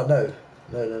too. Oh, no.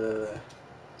 No.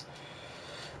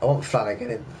 I want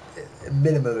Flanagan in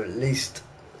minimum at least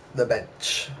the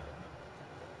bench.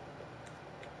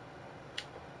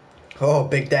 Oh,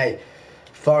 big day.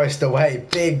 Forest away.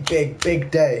 Big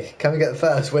day. Can we get the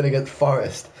first win against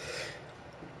Forest?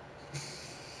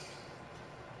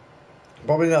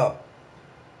 Probably not.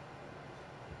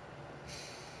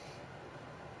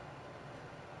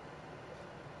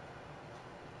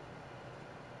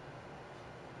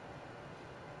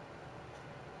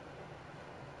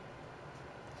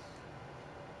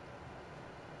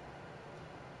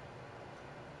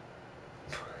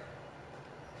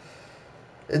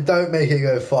 Don't make it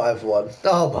go 5-1.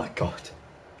 Oh my god.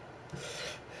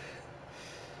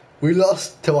 We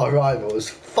lost to our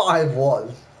rivals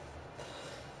 5-1.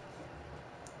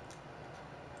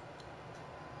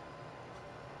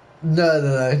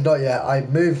 No, not yet. I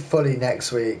move fully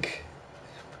next week.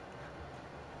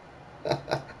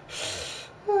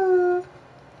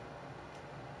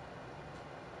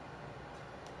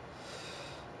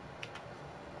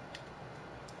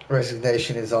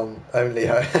 Resignation is on only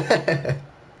her.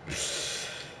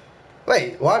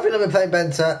 Wait, why have we not been playing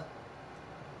Benta?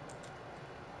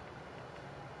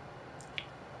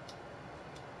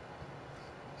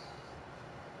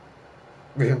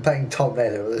 We've been playing Tom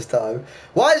Naylor all this time.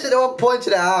 Why is it no one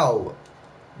pointed it out?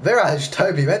 Viraj,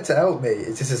 Toby, meant to help me.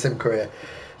 Is this a sim career?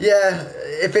 Yeah,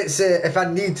 if I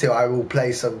need to, I will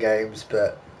play some games,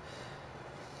 but...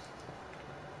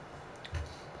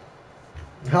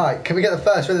 Right, can we get the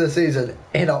first win of the season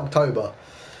in October?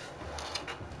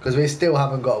 Because we still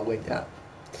haven't got a win yet.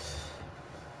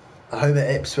 Home at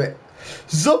Ipswich.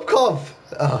 Zubkov!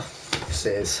 Oh,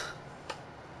 Sears.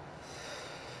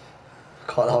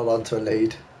 Can't hold on to a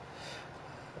lead.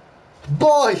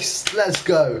 Boys! Let's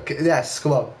go. Yes,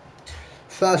 come on.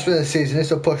 First win of the season.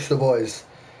 This will push the boys.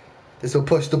 This will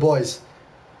push the boys.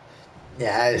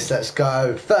 Yes, let's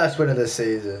go. First win of the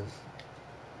season.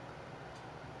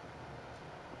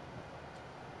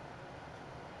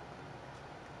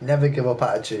 Never give up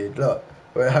attitude. Look,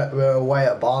 we're away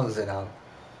at Barnsley now.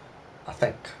 I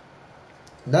think.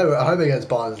 No, we're at home against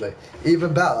Barnsley.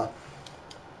 Even better.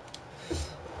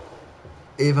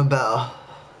 Even better.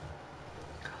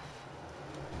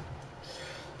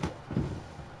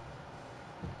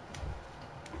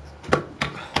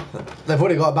 They've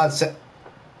already got a bad set.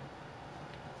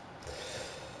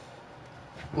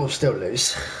 We'll still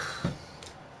lose.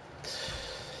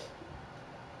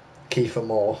 Kiefer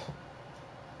Moore.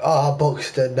 Oh,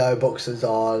 Buxton. No, Buxton's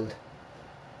on.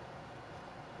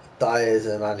 Dyer's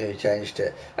the man who changed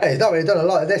it. Hey, he's not really done a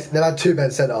lot of this. They've had 2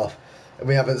 men sent off and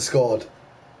we haven't scored.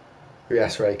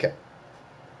 Yes, Rake.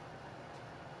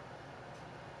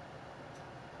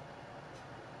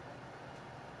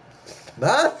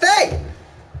 Murphy!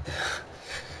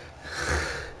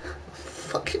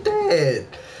 Fucking dead.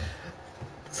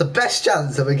 It's the best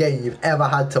chance of a game you've ever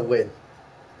had to win.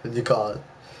 And you can't.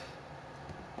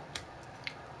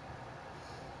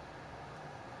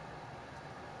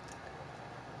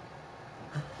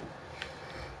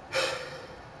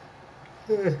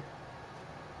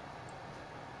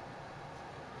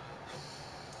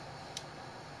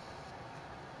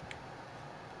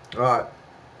 Right.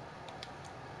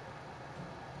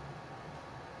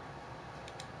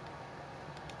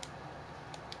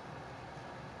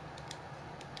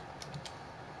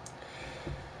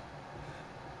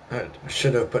 I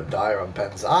should have put Dyer on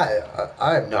pens. I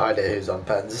have no idea who's on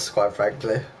pens, quite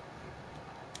frankly.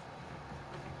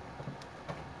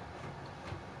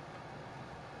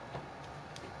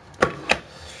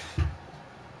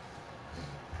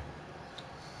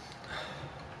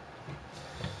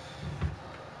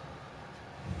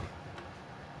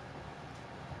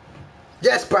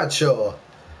 Yes, Bradshaw!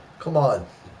 Come on.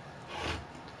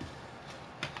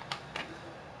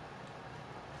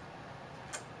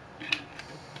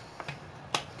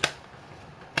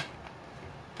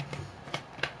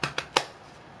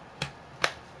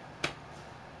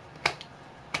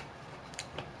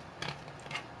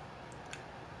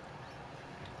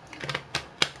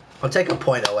 I'll take a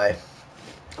point away.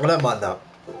 I don't mind that.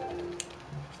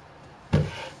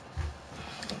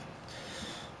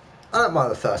 I don't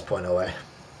mind the first point away.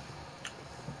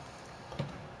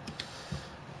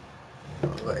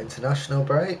 We've got international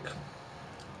break.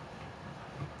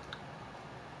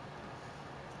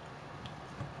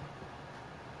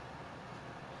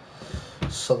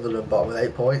 Sunderland bottom with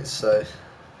 8 points, so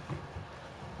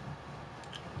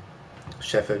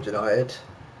Sheffield United.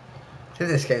 I think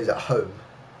this game's at home.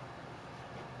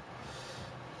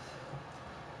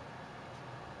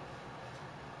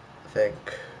 I think.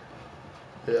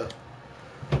 Yeah.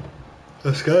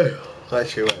 Let's go.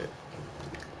 Actually, wait.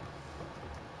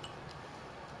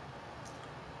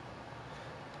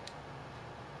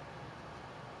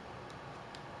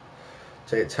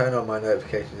 So turn on my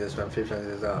notifications this when 15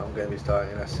 is out. I'm going to be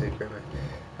starting an SC agreement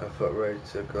and Foot Road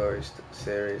to Glory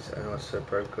series and also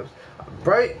Pro Clubs.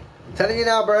 Bro, I'm telling you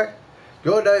now, bro.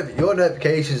 Your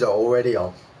notifications are already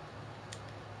on.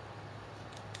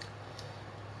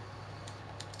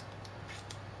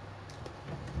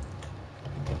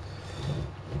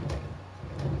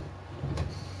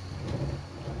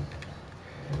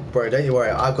 Bro, don't you worry.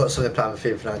 I've got something planned for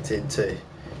FIFA 19 too.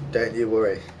 Don't you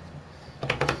worry.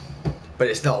 But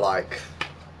it's not like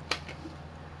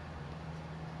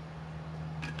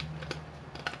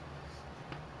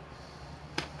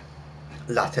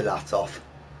lat off.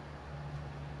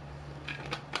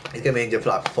 He's going to be injured for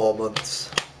like 4 months.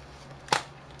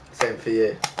 Same for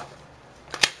you.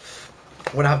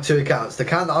 I'm going to have 2 accounts. The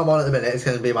account that I'm on at the minute is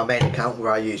going to be my main account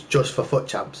where I use just for FUT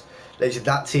Champs. Literally,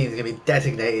 that team is going to be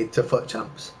designated to FUT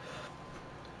Champs.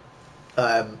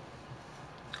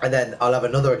 And then I'll have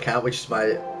another account, which is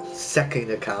my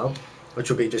second account, which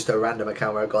will be just a random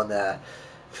account where I've gone there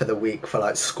for the week for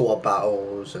like squad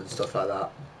battles and stuff like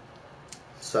that.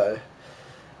 So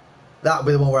that'll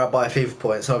be the one where I buy FIFA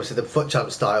points. And obviously the FUT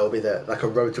Champ style will be the like a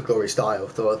Road to Glory style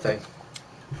sort of thing.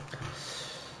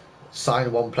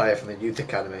 Sign 1 player from the youth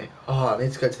academy. Oh, I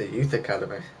need to go to the youth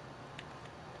academy.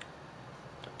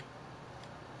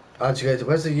 How'd you go to?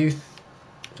 Where's the youth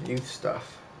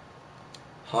stuff?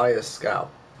 Hire scout.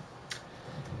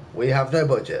 We have no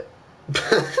budget.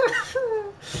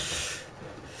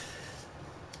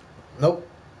 Nope.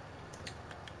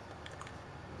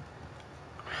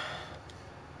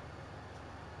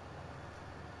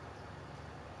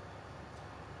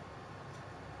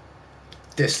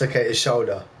 dislocate his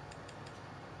shoulder.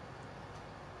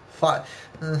 Fight.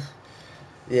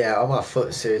 Yeah, on my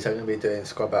foot series, I'm going to be doing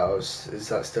squad battles. Is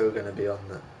that still going to be on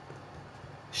the?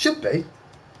 Should be.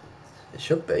 It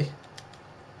should be.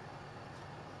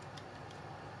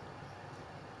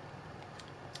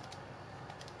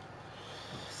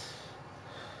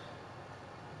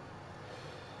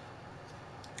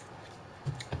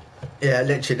 Yeah,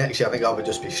 literally next year I think I would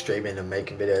just be streaming and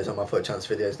making videos on my foot chance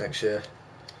videos next year.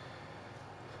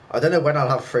 I don't know when I'll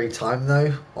have free time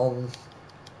though on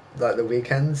like the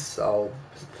weekends. I'll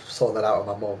sort that out with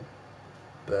my mum.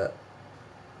 But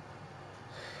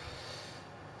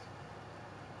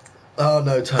oh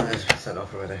no, Tony's been sent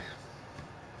off already.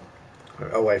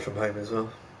 Away from home as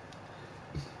well.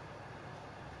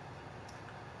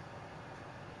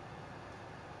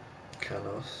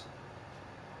 Canos.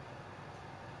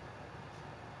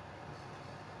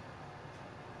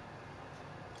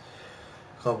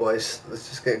 Come on, boys. Let's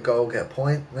just get a goal, get a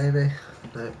point, maybe.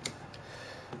 No.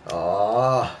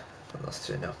 Ah, I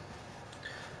lost 2-0.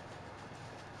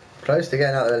 Close to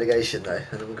getting out of the relegation though,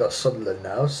 and we've got Sunderland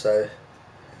now, so.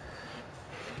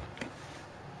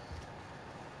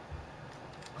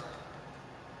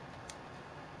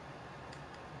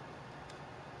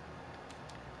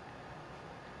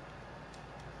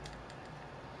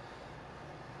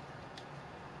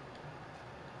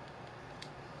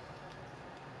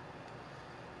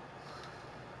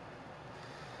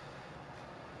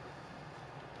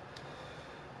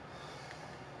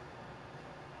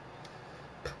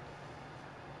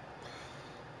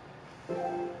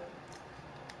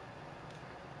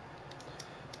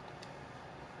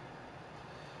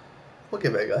 We'll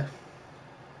give it a go.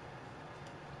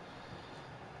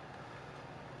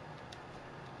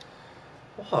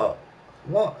 What?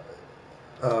 What?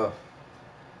 Oh.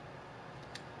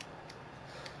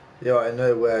 Yeah, I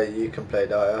know where you can play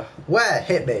Dyer. Where?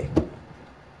 Hit me.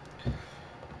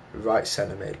 Right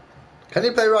centre mid. Can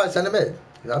you play right centre mid?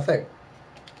 I think.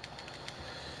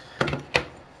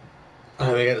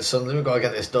 Oh, we get the Sunderland. We've got to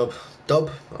get this dub.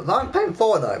 Dub? I'm playing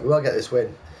Fortnite. We've got to get this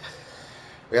win.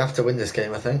 We have to win this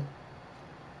game, I think.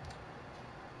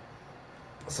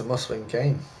 It's a must-win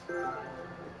game.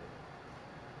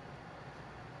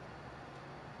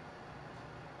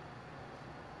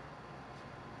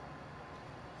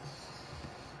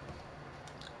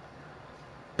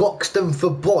 Buxton for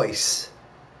Boyce.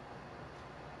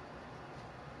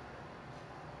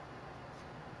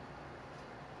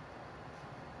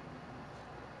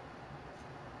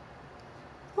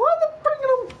 Why are they bringing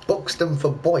on Buxton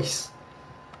for Boyce?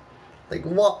 Like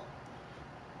what?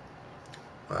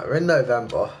 Right, we're in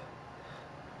November.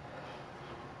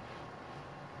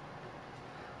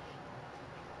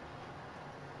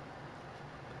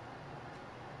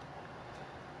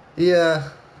 Yeah.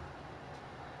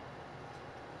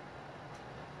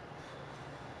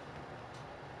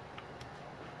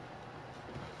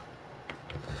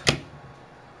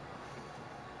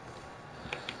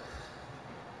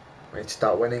 We need to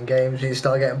start winning games. We need to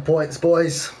start getting points,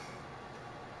 boys.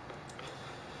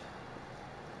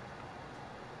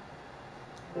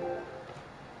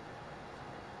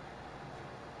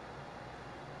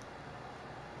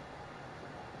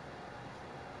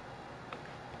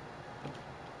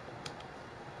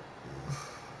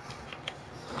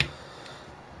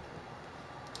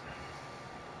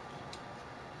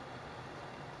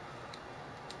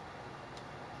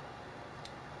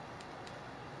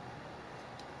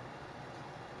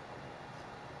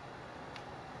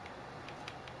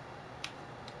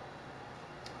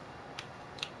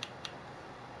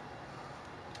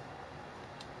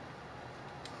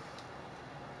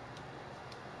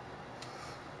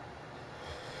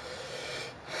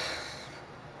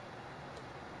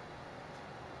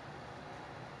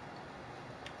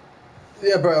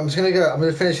 Yeah, bro. I'm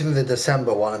gonna finish in the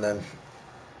December one, and then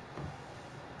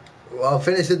I'll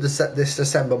finish this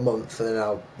December month, and then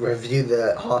I'll review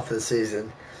the half of the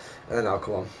season, and then I'll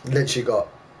come on. Literally got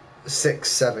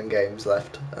 6-7 games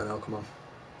left, and I'll come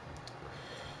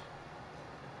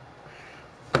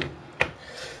on.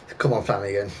 Come on,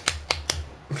 Flanagan.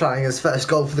 Flanagan's first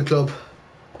goal for the club.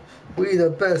 We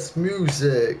the best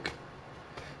music.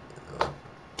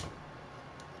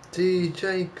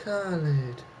 DJ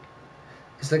Khaled.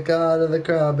 It's the god of the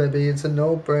crowd, baby. It's a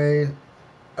no-brain.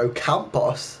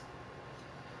 Ocampos.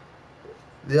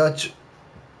 The arch.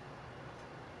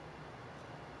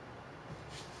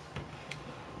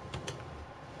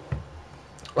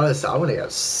 Honestly, I'm gonna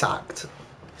get sacked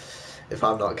if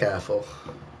I'm not careful.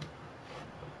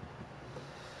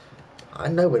 I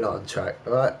know we're not on track,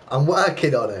 alright? I'm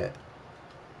working on it.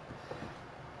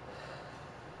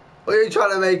 What are you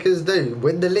trying to make us do?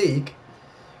 Win the league?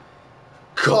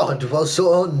 God, what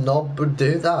sort of knob would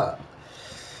do that?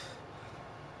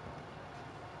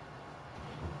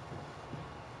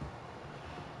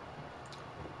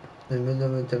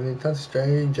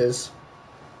 Strangers.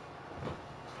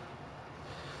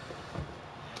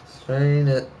 Strain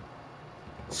it.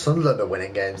 Sunderland are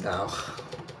winning games now.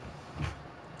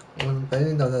 One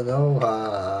thing I don't know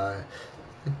why.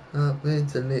 Not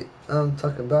mentally. I'm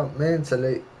talking about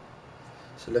mentally.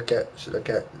 Should look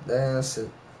at this.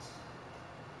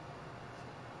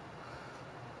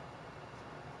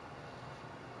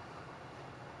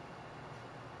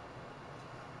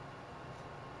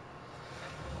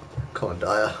 Come on,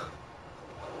 Dyer.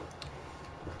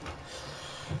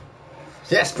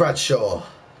 Yes, Bradshaw.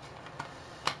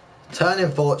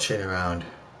 Turning fortune around.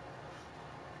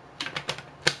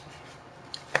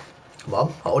 Come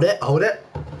on, hold it, hold it.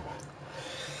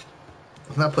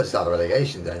 That puts us out of the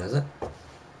relegation zone, doesn't it?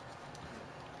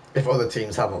 If other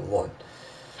teams haven't won.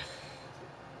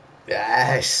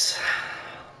 Yes.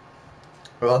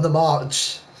 We're on the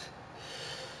march.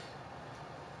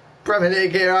 Premier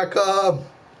League, here I come.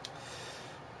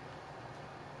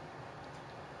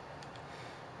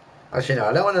 Actually, no,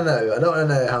 I don't want to know. I don't want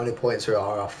to know how many points we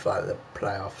are off like the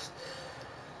playoffs.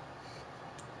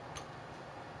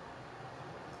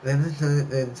 Then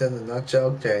the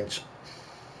joke change.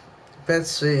 Let's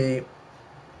see.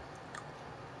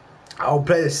 I'll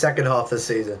play the second half of the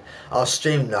season. I'll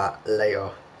stream that later.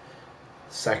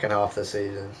 Second half of the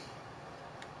season.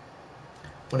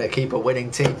 I'm gonna keep a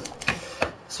winning team.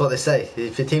 That's what they say.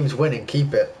 If your team's winning,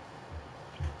 keep it.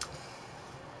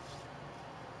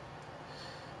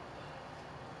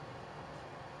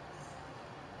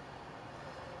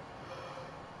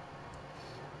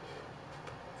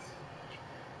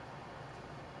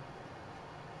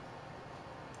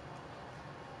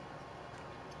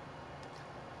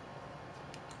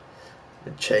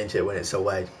 And change it when it's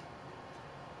away.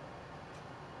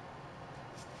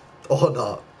 Or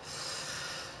not.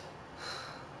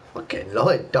 Fucking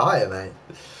Lloyd Dyer, mate.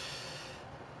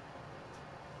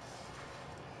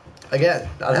 Again,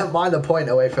 I don't mind a point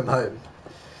away from home.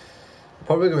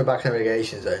 Probably going to be back in the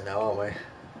relegation zone now, aren't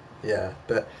we? Yeah,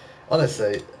 but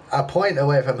honestly, a point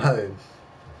away from home,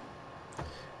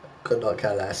 could not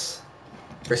care less.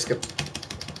 Risk it.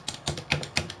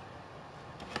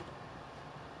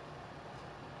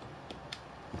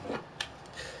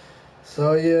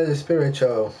 So you're the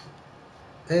spiritual,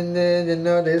 and then you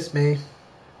notice me.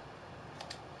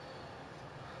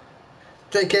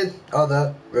 Drinking all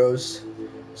the rose,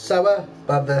 sour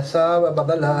above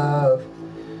the love.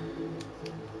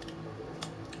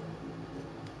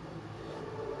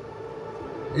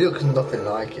 You look nothing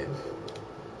like him.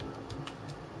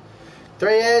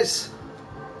 3 years.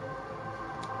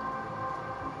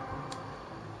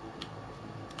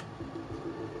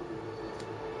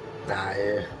 Nah,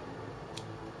 yeah.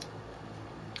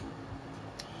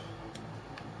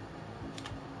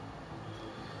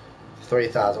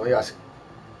 $3,000. What are you asking?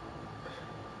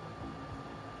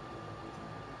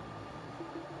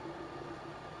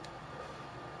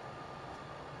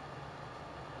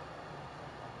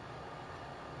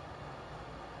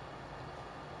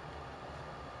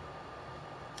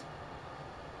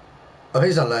 Oh,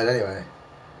 he's on loan anyway.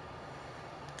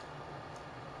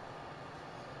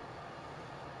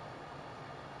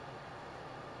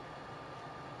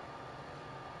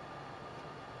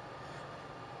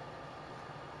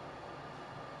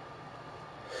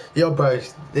 Yo, bro,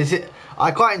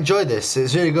 I quite enjoy this.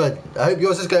 It's really good. I hope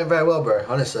yours is going very well, bro.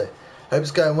 Honestly, hope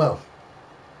it's going well.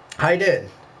 How you doing?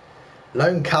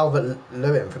 Lone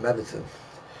Calvert-Lewin from Everton.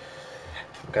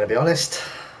 I'm gonna be honest.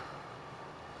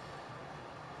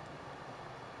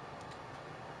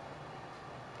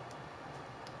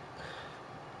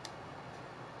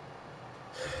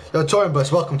 Yo, Touring Bus,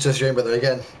 welcome to the stream, brother.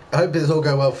 Again, I hope this all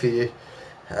go well for you.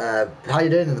 How you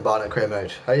doing in the Barnet career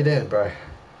mode? How you doing, bro?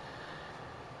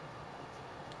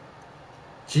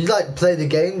 Do you like play the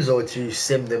games or do you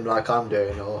sim them like I'm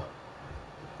doing, or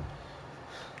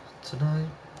tonight?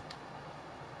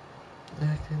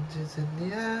 Just in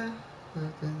the air,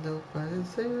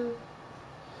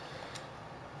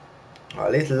 oh,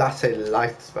 at least Latte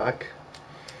Light's back.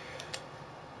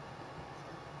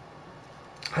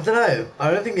 I don't know.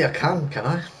 I don't think I can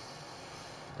I?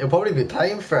 He'll probably be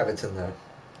playing for Everton though.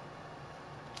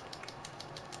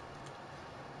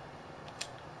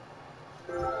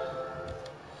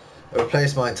 I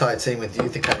replaced my entire team with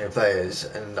youth academy players,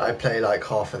 and I play like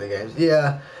half of the games.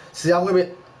 Yeah. See, I'm gonna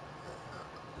be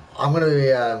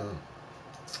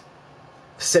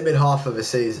simming half of the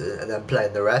season and then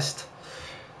playing the rest.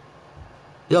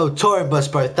 Yo, Touring Bus,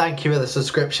 bro. Thank you for the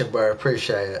subscription, bro.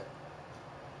 Appreciate it.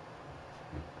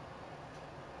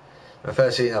 My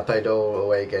first season, I played all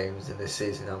away games. In this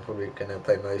season, I'm probably going to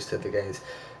play most of the games.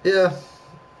 Yeah.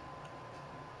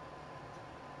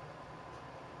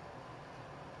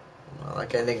 Well, that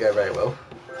game didn't go very well.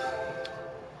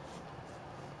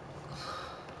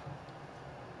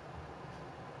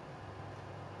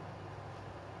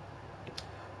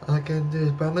 I can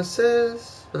do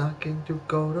promises, but I can do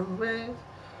golden rain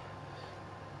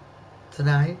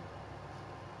tonight.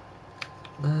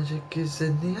 Magic is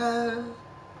in the air.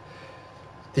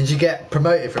 Did you get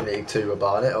promoted from League 2 with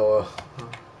Barnet, or?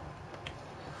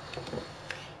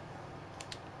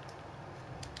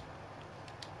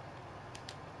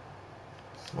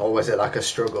 Or was it like a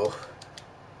struggle?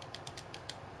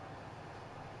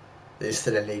 Are you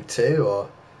still in League 2, or?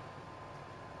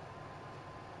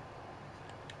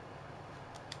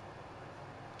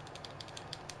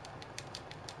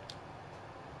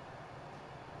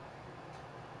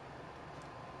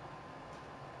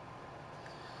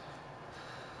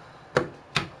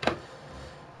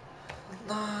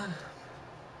 No.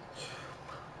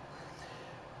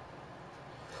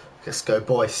 Let's go,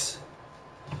 boys.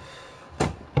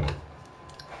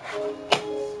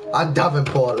 And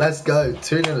Davenport, let's go.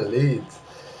 2-0 lead.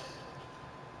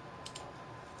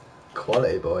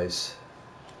 Quality, boys.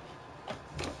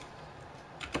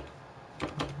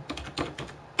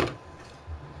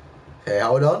 Okay,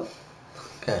 hold on.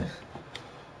 Okay.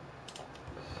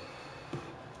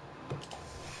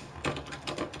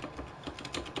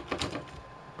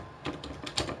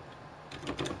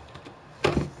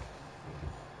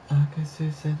 I can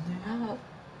see something out.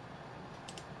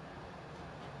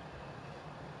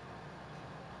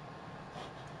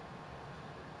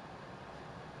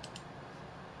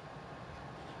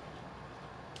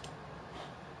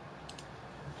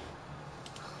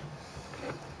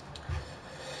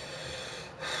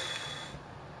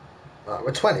 Right,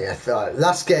 we're 20th. Right,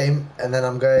 last game, and then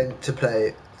I'm going to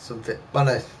play something. Oh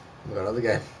no, we've got another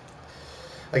game.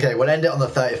 Okay, we'll end it on the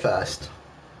 31st.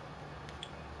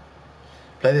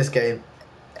 Play this game,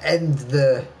 end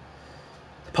the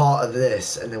part of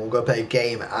this, and then we'll go play a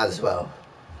game as well.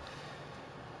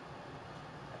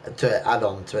 To it, add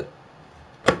on to it.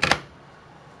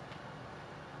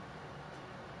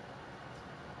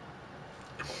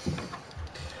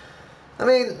 I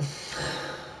mean,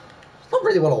 not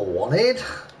really what I wanted.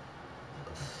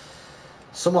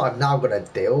 Something I've now got to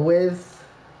deal with.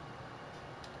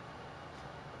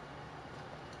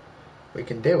 We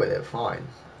can deal with it fine.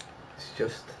 It's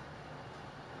just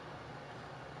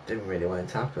didn't really want it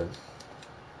to happen.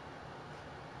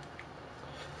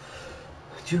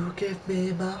 You give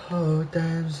me my whole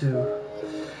damn zoo.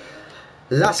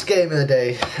 Last game of the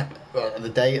day, well, the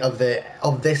day of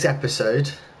this episode.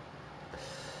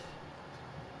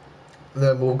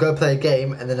 Then we'll go play a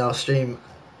game, and then I'll stream.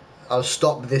 I'll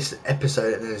stop this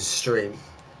episode and then stream,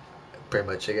 pretty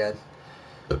much again.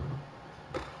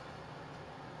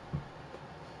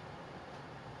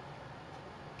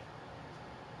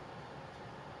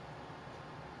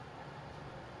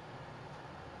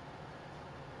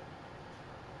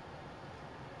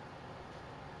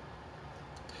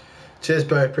 Cheers,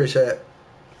 bro. Appreciate it.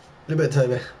 A little bit,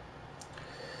 Toby.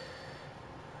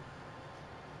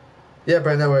 Yeah,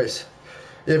 bro. No worries.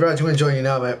 Yeah, bro. I'm going to join you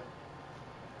now, mate.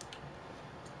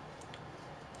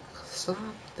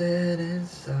 Something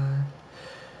inside.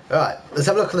 Alright, let's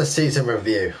have a look on the season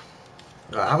review.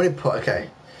 Alright, how many points? Okay,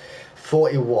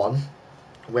 41.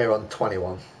 We're on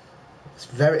 21. It's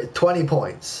 20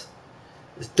 points.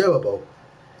 It's doable.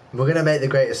 We're gonna make the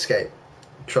great escape.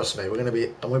 Trust me. I'm gonna be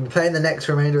playing the next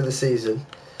remainder of the season,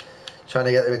 trying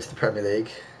to get them into the Premier League.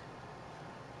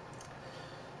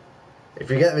 If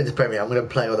we get them into Premier, I'm gonna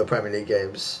play all the Premier League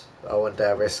games. I won't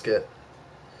dare risk it.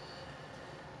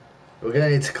 We're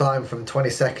gonna need to climb from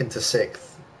 22nd to 6th.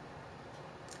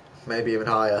 Maybe even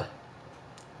higher.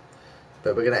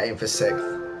 But we're going to aim for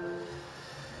 6th.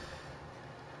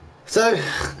 So,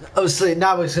 obviously,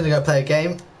 now we're just going to go play a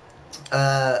game.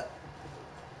 We're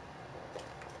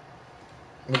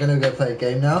going to go play a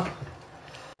game now.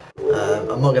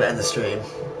 I'm not going to end the stream.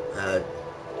 I'm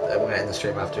going to end the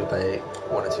stream after we play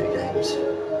 1 or 2 games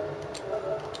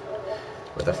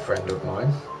with a friend of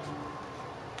mine.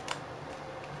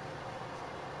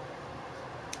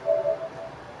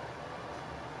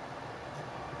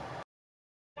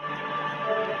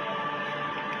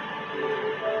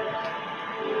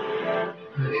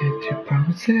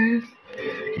 Promises,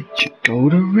 get your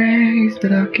golden rings,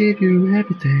 but I'll give you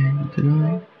everything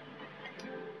tonight.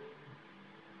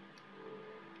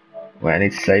 Wait, I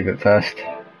need to save it first.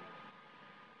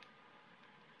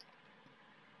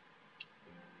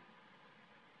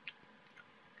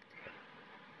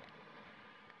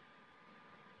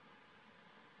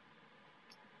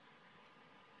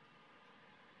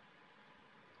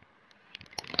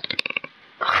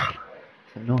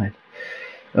 It's annoying.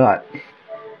 Right.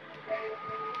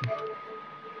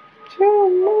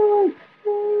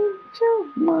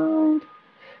 Don't mind.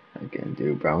 I can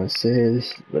do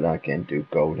promises, but I can do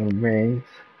golden rings.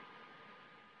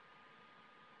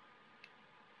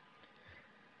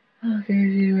 I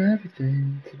gave you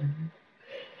everything today.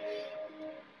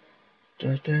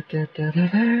 Da, da, da, da, da,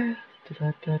 da.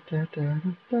 Da, da, da, da,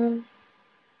 da, da.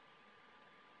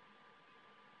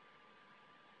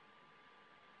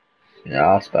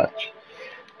 Yeah, Aspatch.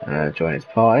 Join his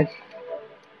party.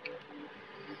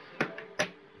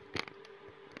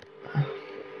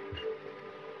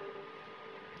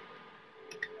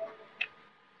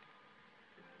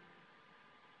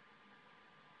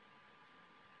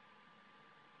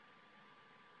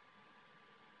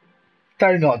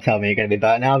 Do not tell me you're going to be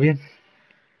Burton Albion.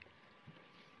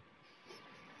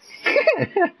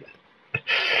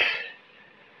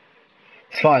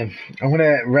 It's fine. I'm going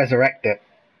to resurrect it.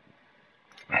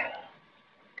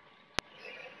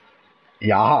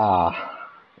 Yeah.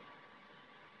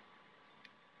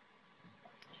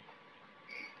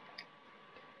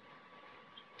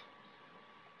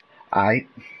 Aight.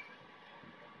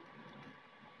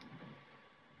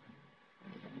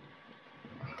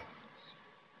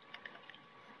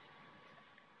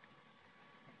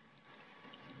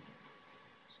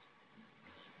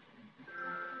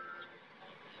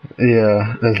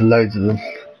 Yeah, there's loads of them.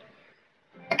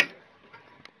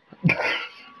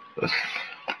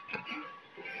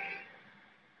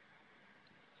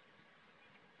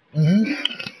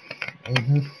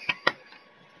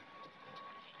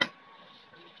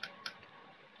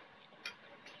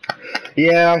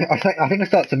 Yeah, I think I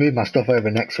start to move my stuff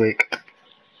over next week.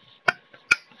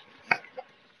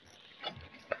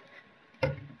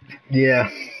 Yeah.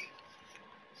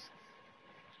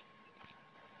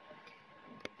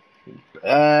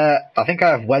 I think I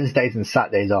have Wednesdays and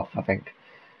Saturdays off, I think.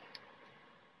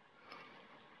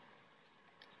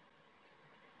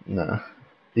 No.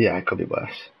 Yeah, it could be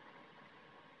worse.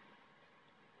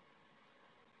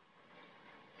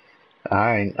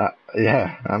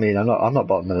 Yeah, I mean, I'm not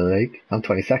bottom of the league. I'm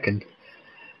 22nd. So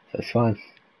it's fine.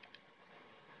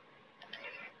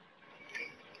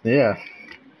 Yeah.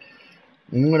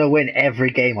 I'm going to win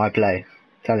every game I play.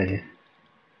 I'm telling you.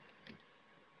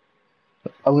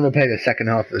 I'm going to play the second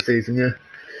half of the season, yeah.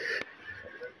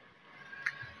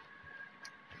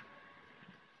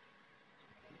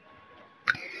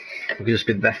 I could just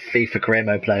be the best FIFA career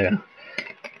mode player.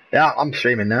 Yeah, I'm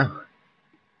streaming now.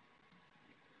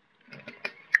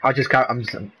 I'm just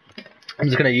going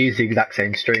to use the exact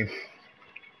same stream.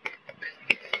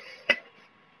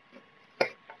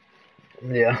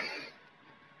 Yeah.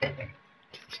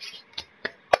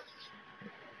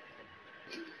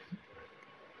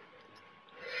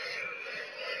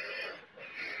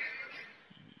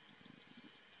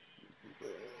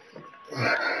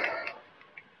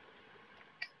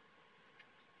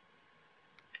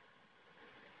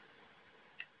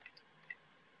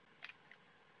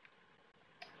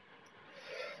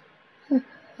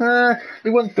 We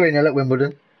won 3-0 at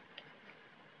Wimbledon.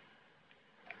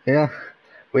 Yeah.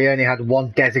 We only had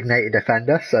one designated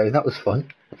defender, so that was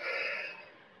fun.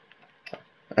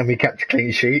 And we kept a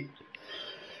clean sheet.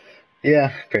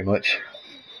 Yeah, pretty much.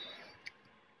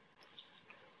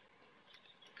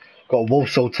 Got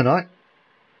Walsall tonight.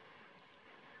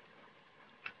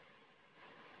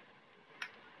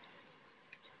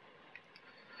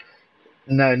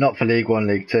 No, not for League 1,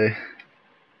 League 2.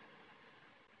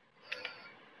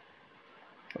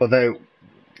 Although,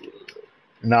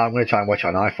 no, I'm going to try and watch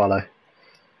on iFollow.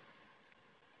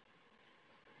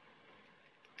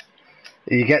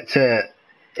 You get to,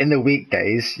 in the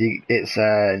weekdays, it's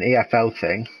an EFL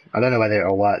thing. I don't know whether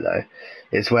it'll work though.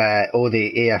 It's where all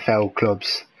the EFL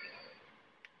clubs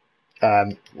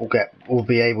will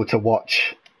be able to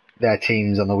watch their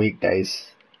teams on the weekdays.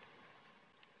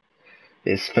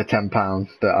 It's for £10,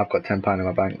 but I've got £10 in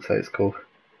my bank, so it's cool.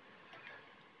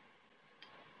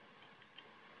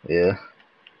 Yeah.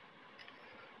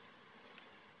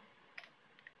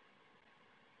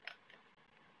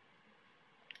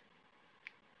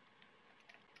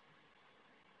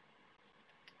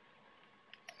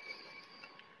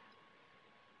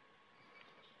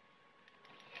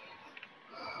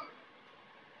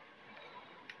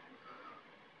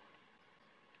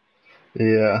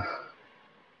 Yeah.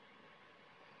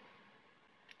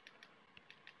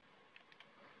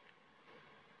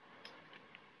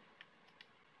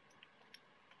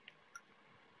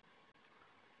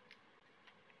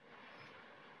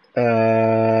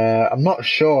 I'm not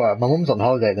sure. My mum's on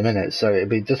holiday at the minute, so it'll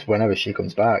be just whenever she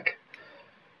comes back.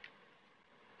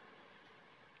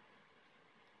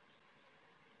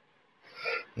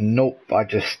 Nope, I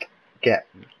just get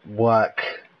work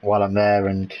while I'm there,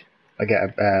 and I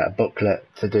get a booklet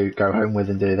to go home with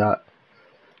and do that.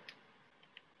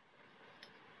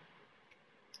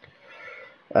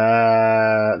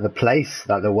 The place,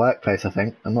 like the workplace, I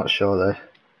think. I'm not sure though.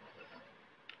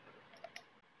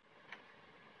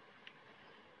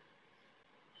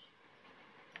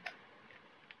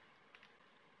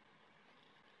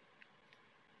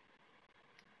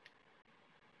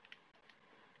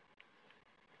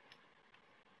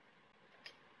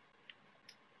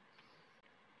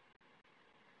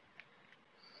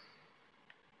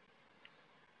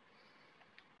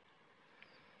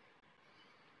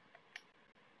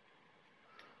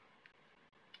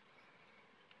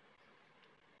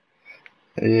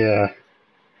 Yeah.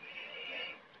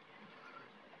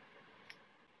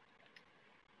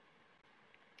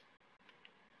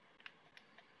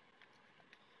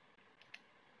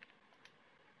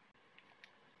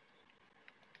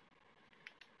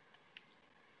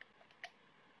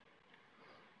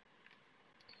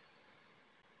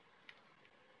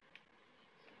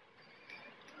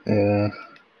 Yeah.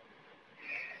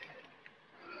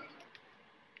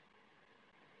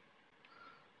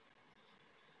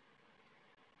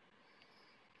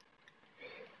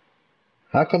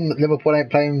 How come Liverpool ain't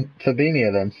playing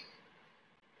Fabinho then?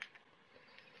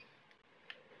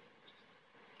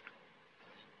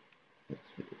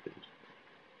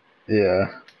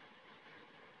 Yeah.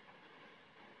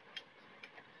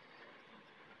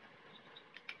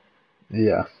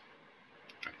 Yeah.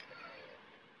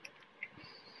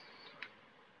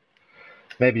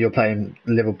 Maybe you're playing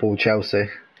Liverpool Chelsea.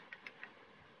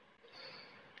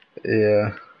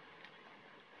 Yeah.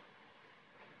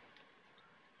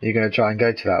 You're gonna try and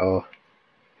go to that, or?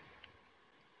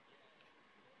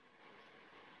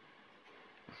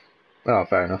 Oh,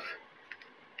 fair enough.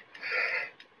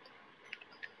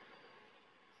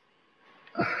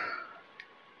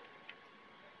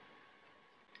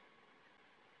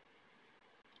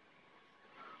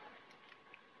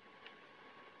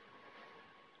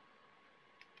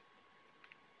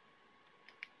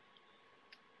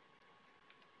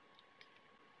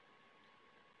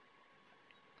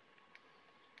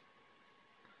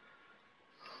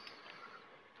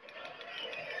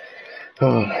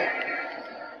 Oh.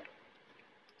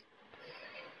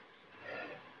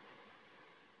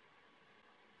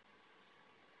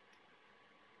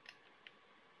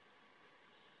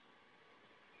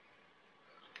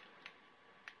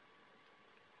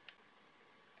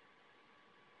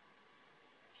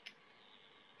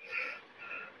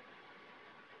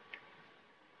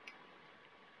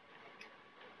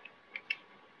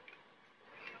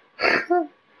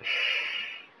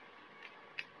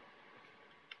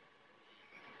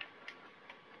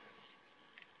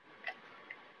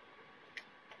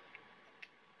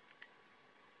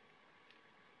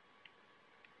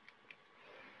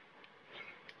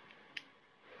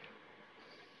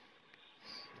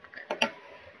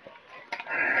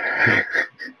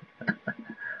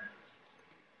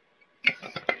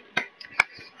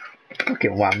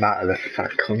 Fucking wham out of the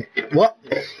fat cunt. What?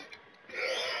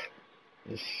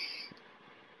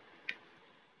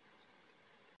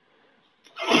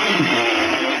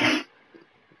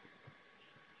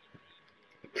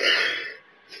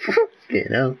 You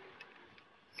know.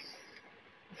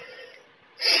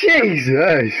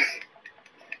 Jesus.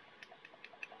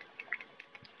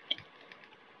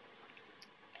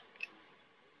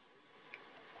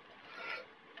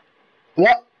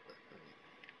 What?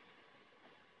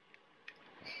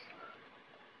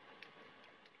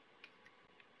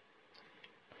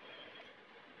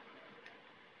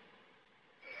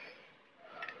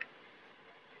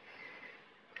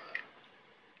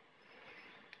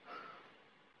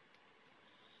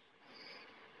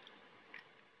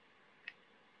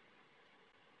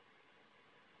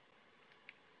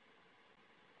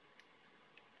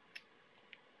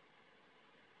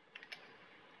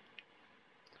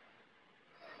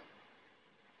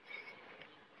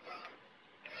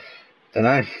 Don't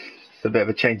know. It's a bit of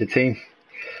a change of team.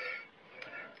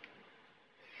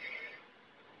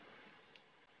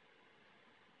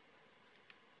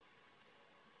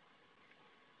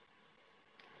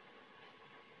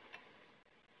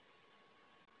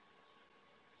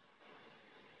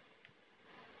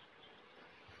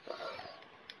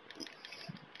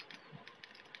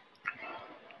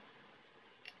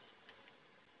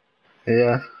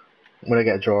 Yeah. I'm gonna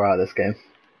get a draw out of this game.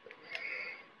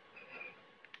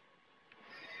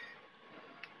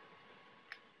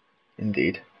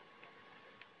 Indeed.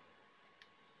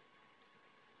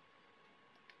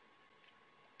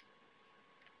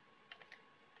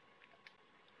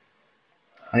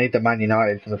 I need the Man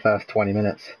United for the first 20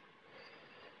 minutes.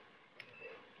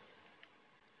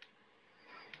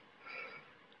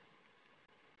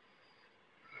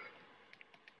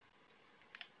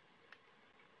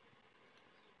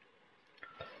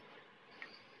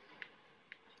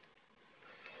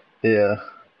 Yeah.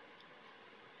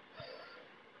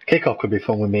 Kickoff could be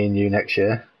fun with me and you next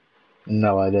year.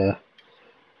 No idea.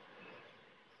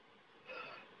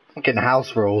 Fucking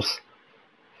house rules.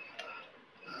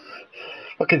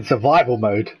 Fucking survival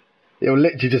mode. It'll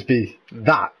literally just be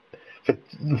that for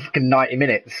fucking 90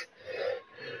 minutes.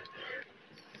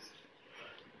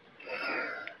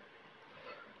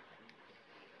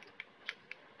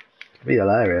 It'd be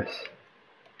hilarious.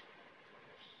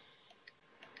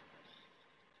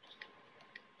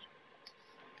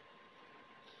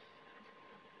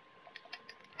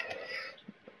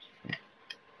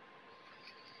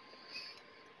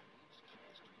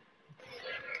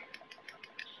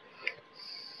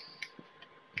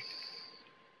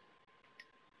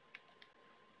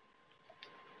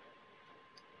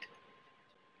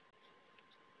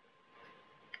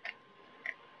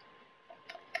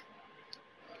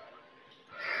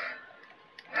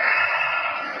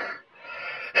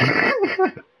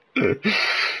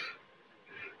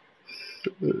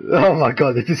 Oh my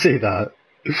god, did you see that?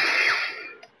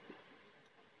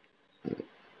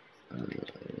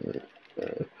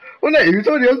 Well, no, he was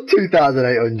only on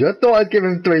 2,800. I thought I'd give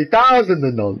him 3,000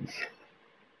 the nonce.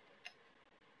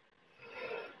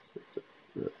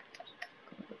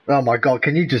 Oh my god,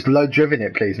 can you just low driven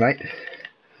it, please, mate?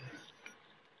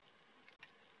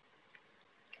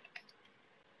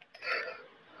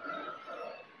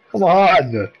 Come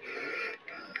on!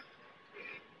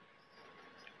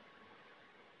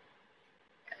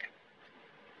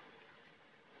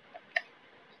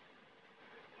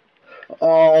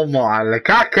 Oh my,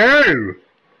 Lukaku!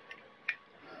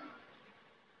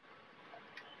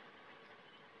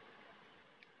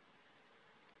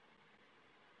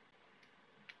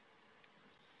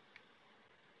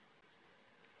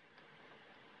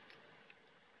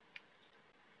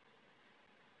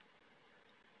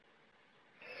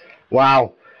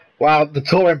 Wow. Wow, the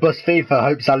touring bus FIFA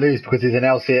hopes I lose because he's an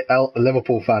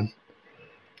Liverpool fan.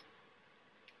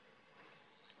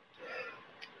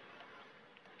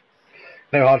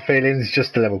 No hard feelings,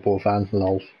 just a Liverpool fan,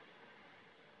 lol.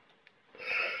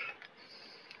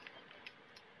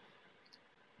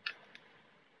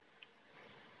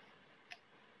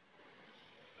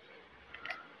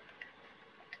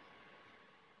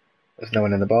 There's no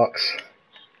one in the box.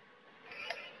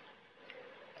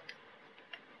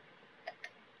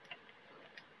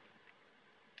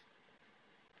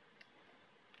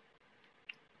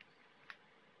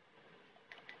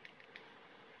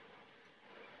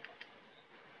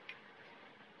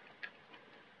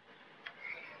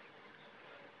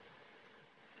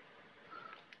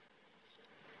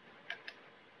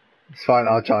 It's fine,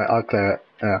 I'll clear it,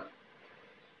 yeah.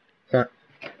 Yeah,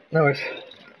 no worries.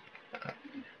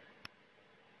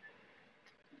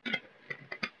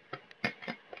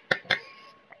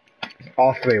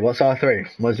 R3, what's R3?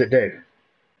 What does it do?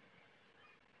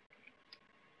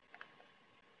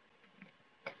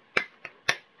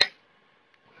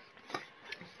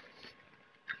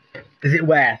 Is it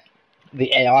where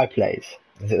the AI plays?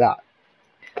 Is it that?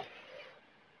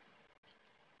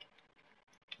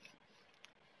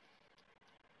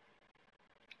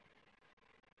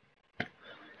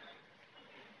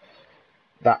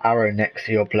 That arrow next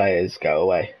to your players go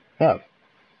away. Oh.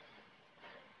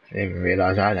 I didn't even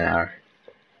realise I had an arrow.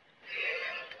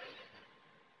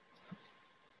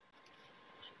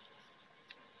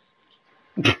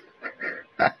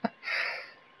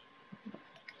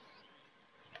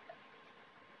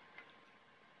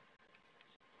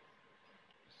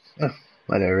 Oh,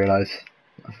 I didn't realise.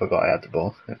 I forgot I had the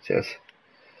ball. Cheers.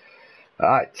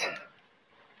 Alright.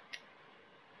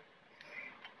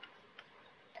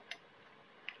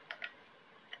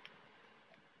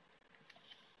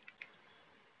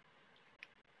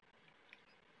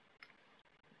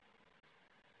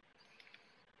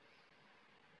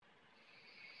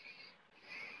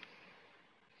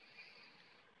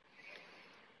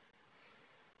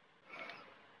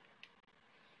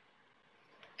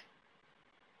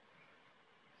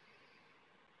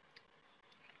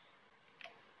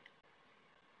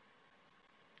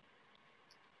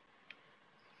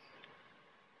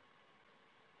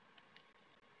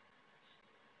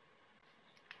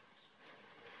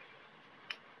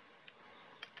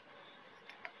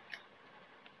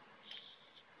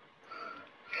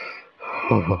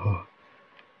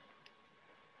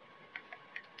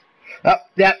 Oh,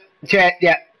 yeah, yeah,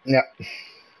 yeah, yeah.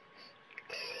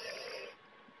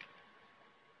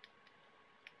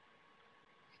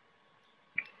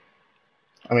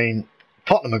 I mean,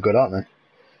 Tottenham are good, aren't they?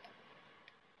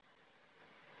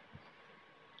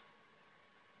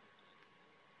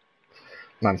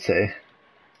 Man City.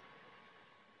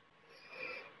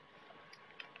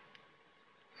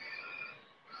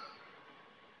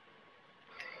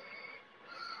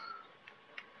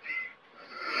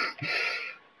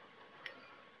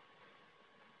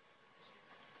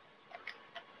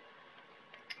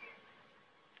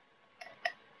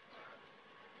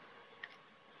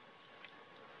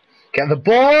 Get the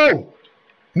ball!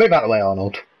 Move out of the way,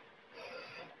 Arnold.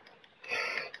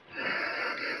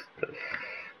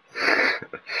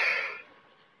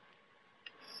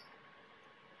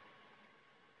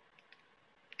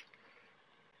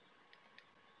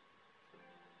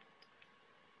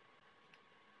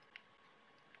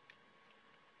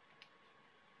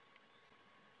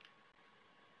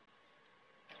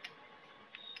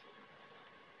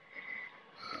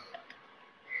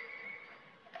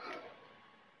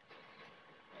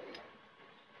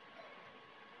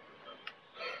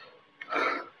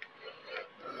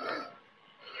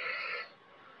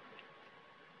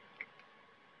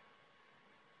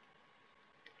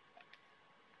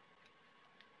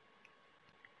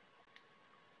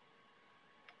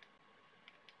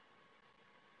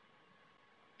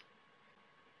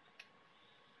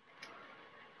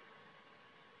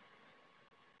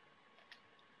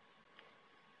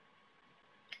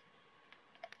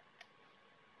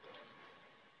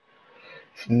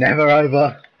 It's never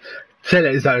over till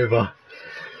it's over.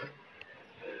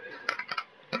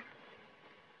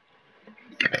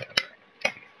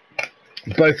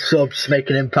 Both subs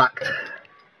make an impact.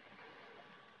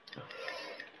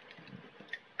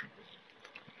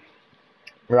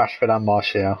 Rashford and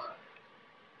Martial.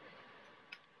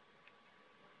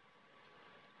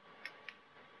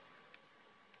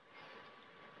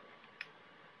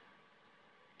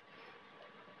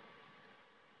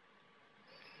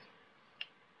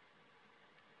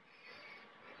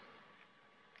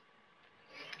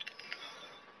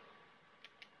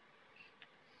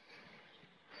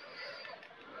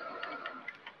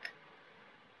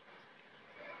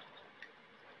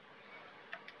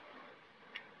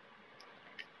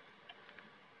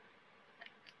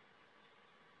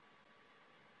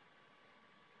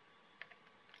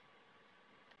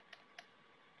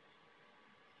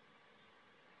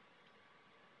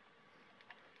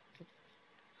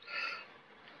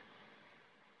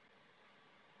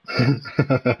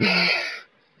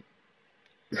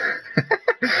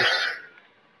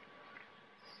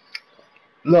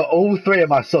 Look, all three of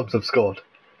my subs have scored.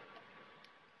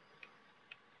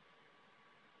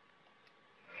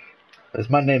 Is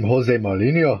my name Jose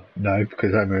Mourinho? No,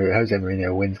 because Jose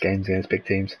Mourinho wins games against big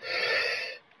teams.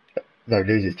 No,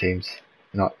 loses teams.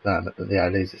 Not that. Yeah,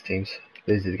 loses teams.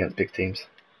 Loses against big teams.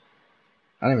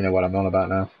 I don't even know what I'm on about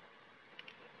now.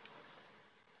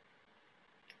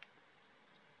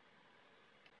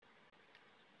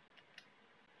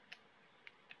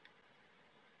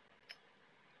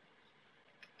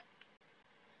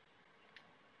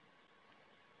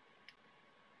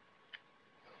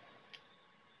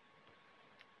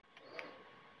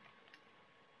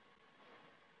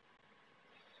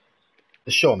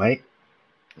 Sure, mate.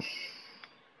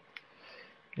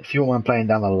 If you want playing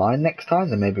down the line next time,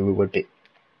 then maybe we would be.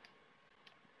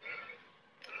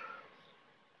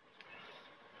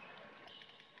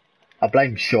 I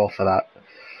blame Shaw for that.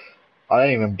 I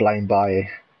don't even blame Bailly.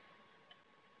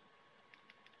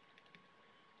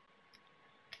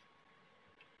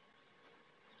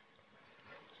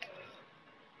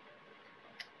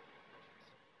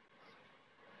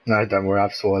 No, don't worry,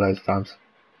 I've swore those times.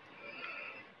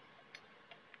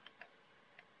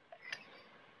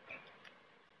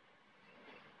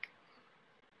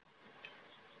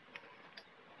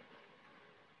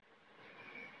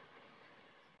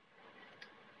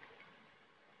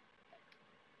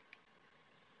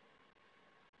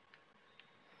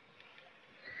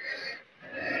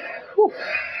 Whew.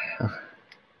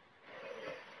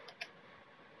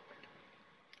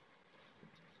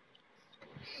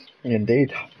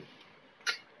 Indeed.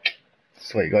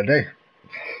 That's what you gotta do. You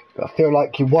gotta feel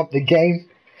like you want the game.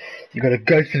 You gotta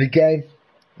go for the game.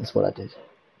 That's what I did.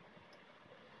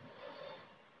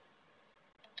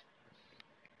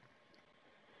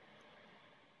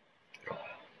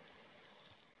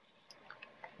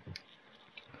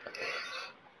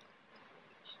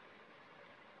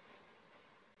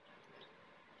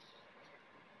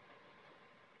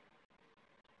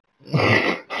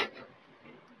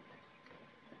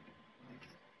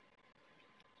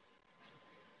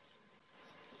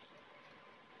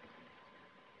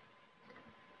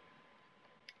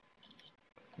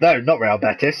 No, not Real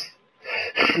Betis.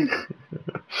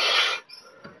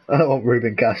 I don't want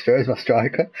Ruben Castro as my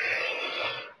striker.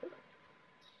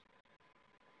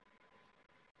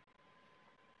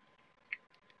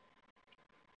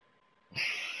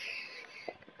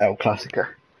 El Clasico.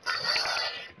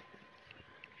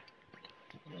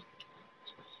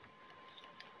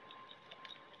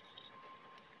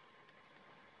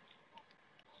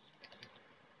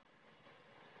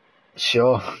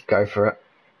 Sure, go for it.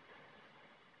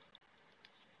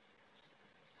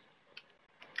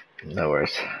 No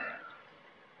worries.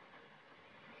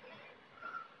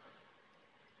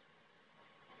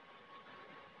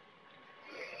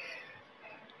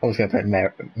 I was going to put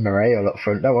Moreo up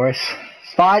front, no worries.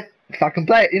 It's fine. If I can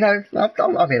play it, you know,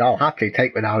 I mean, I'll happily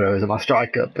take Ronaldo as my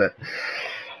striker, but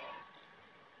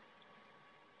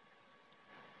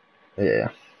yeah.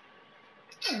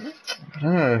 I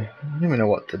don't know. I don't even know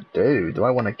what to do. Do I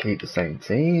want to keep the same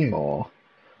team or?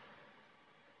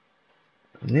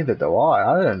 Neither do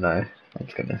I. I don't know. I'm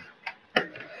just gonna.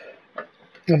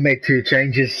 I made 2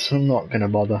 changes. I'm not gonna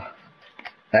bother.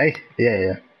 Hey,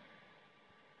 yeah.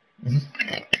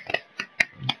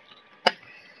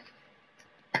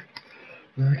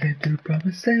 I can't do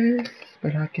promises,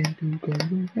 but I can do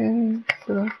golden hands.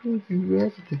 But I will do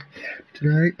everything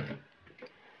tonight.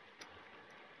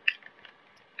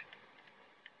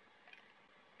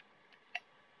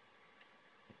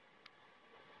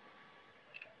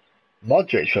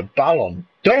 Modric for Ballon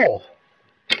d'Or.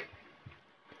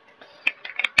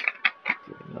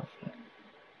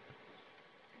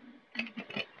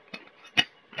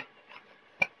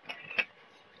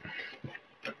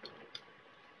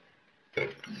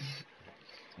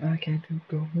 I can't do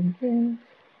golden hands.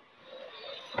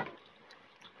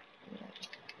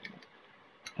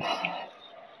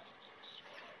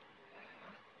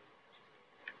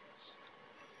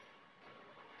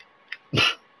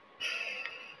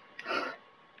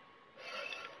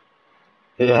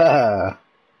 Yeah.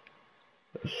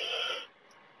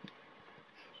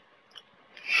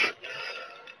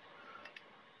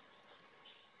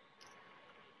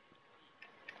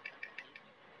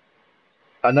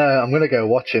 I know. I'm gonna go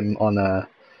watch him on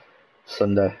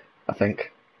Sunday. I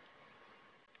think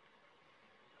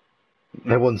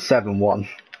they won 7-1.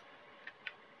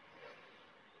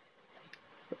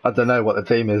 I don't know what the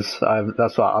team is.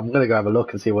 That's why I'm gonna go have a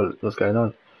look and see what's going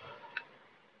on.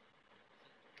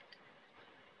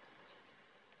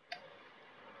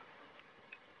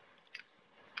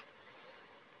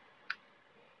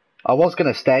 I was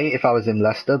gonna stay if I was in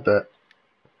Leicester, but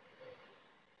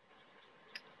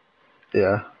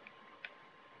yeah,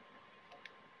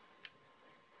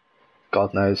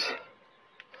 God knows.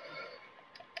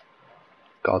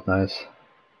 God knows.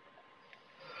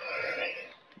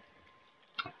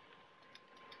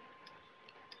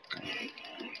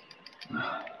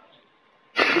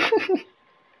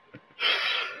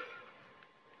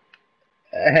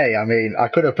 Hey, I mean, I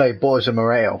could have played Borja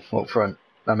Moreo up front.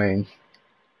 I mean,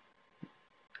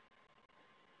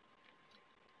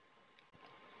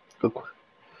 good,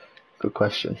 good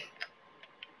question.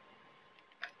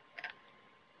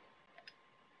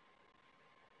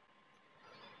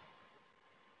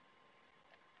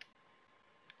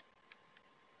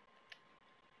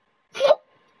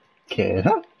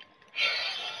 Yeah.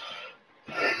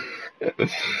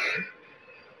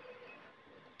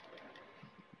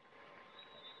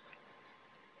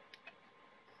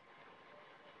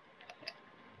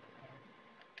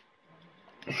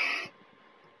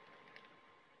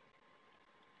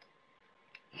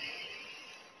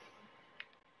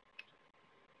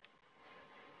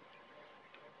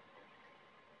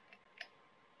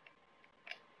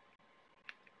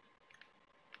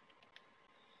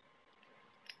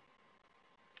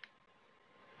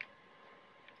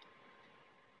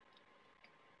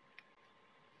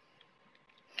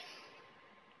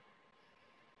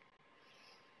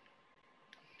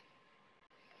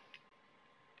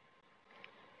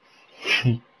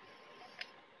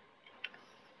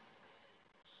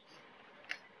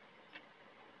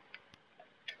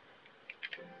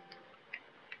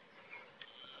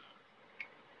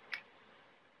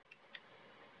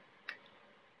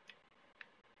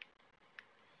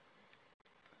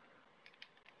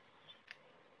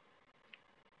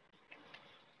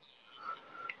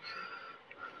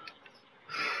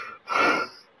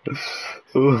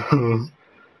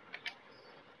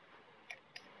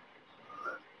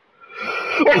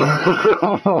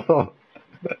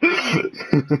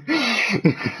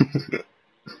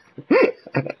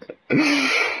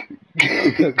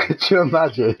 Could you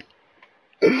imagine?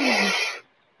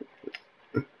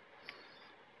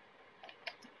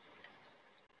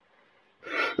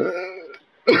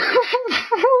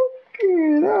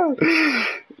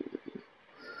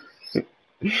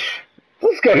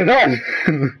 What's going on?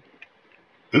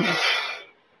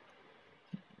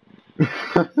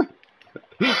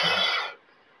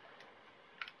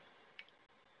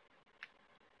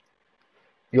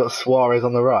 You got Suarez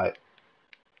on the right.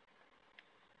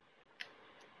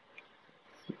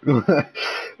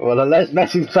 Well, unless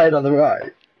Messi's played on the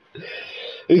right.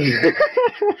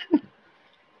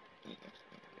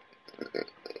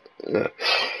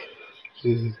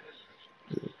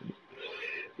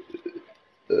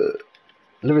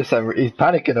 Lewis, he's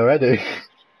panicking already.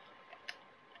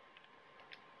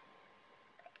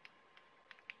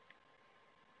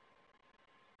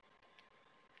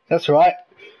 That's right.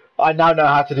 I now know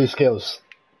how to do skills.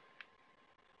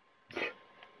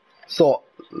 Sort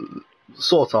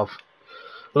of.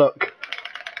 Look.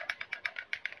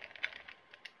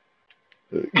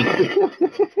 Look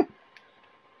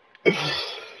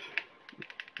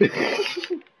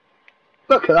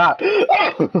at that.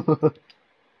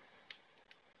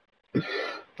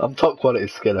 I'm top quality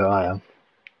skiller, I am.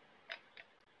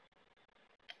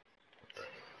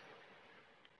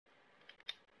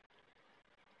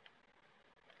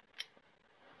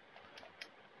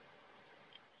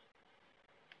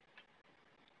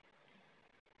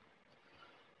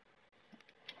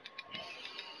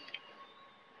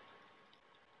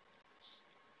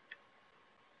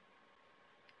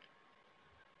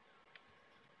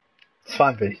 It's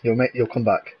fine, V. You'll come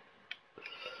back.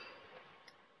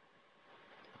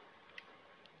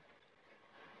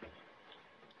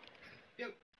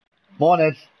 Morning.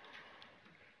 Let's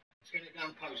get it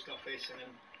down post office and then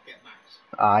get Max.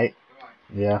 Aye. Right.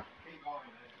 Yeah. Keep going,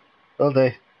 mate. Will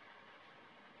do.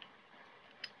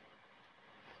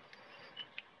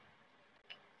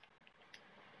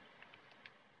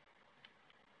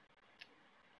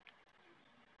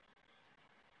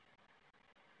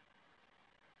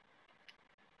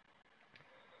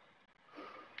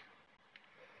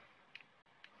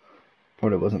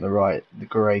 Probably wasn't the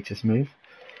greatest move.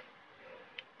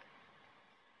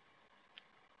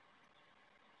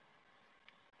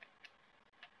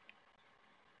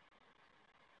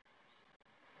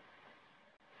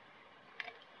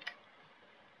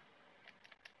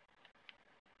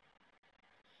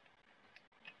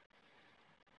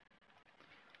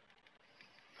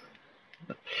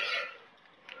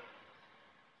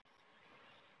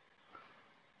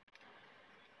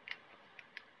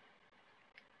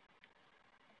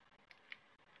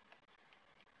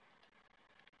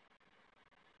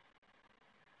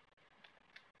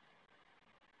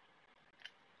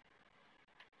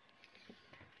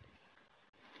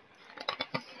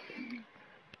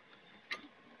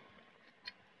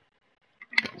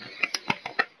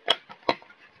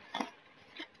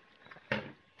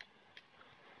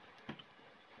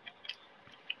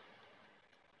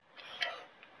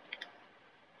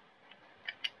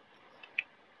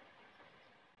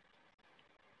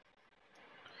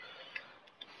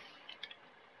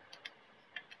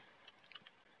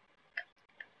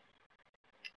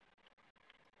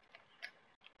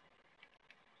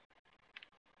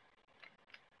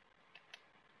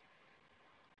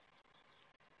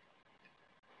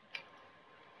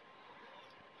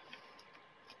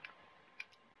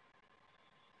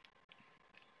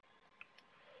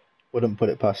 Wouldn't put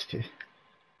it past you.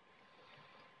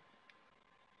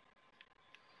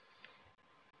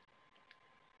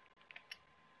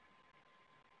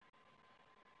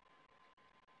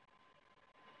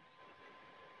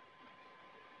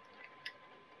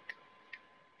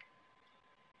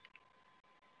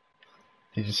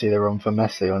 Did you see the run for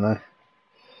Messi or no?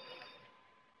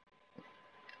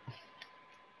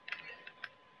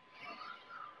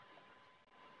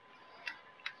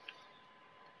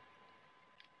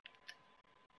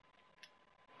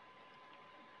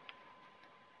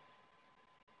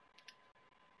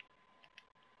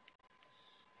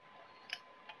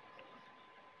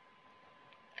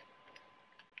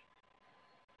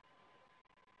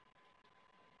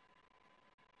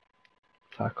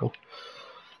 Tackle.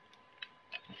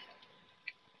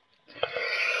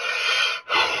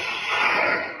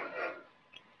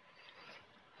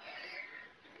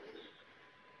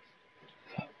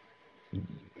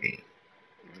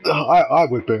 I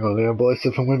would bring on Leon Boyce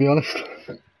if I'm going to be honest.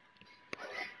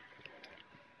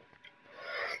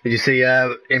 Did you see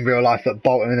in real life that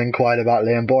Bolton inquired about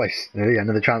Liam Boyce near the end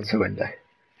of the transfer window?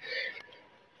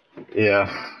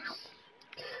 Yeah.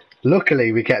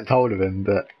 Luckily we kept hold of him,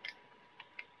 but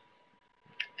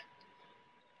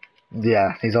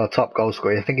yeah, he's our top goal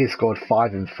scorer. I think he scored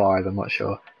 5 in 5, I'm not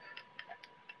sure.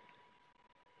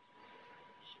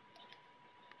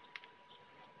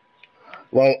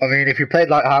 Well, I mean, if you played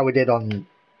like how we did on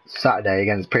Saturday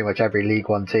against pretty much every League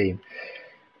One team,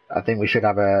 I think we should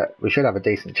have a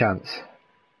decent chance.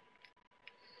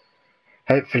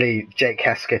 Hopefully, Jake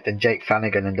Hesketh and Jake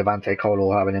Flanagan and Devante Cole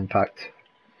will have an impact.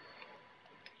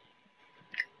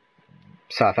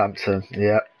 Southampton,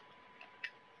 yeah.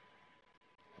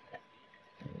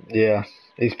 Yeah,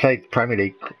 he's played Premier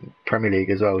League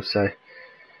as well, so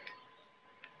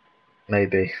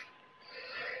maybe.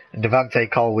 And Devante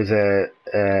Cole was a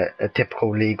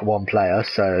typical League One player,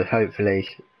 so hopefully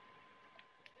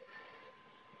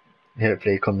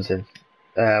he comes in.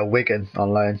 Wigan on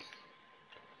loan.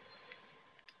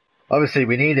 Obviously,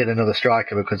 we needed another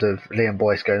striker because of Liam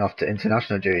Boyce going off to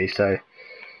international duty. So,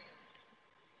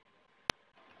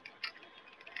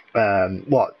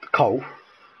 what Cole?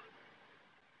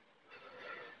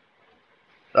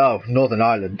 Oh, Northern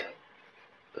Ireland.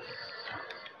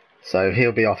 So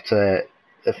he'll be off to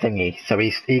the thingy. So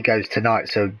he goes tonight.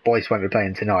 So Boyce won't be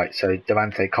playing tonight. So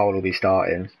Devante Cole will be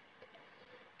starting.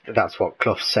 That's what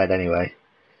Clough said anyway.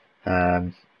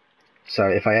 So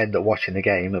if I end up watching the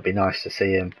game, it'll be nice to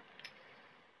see him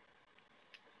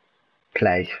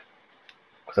play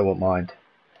because I won't mind.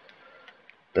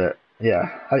 But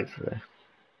yeah, hopefully.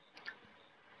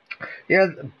 Yeah,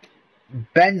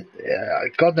 Ben.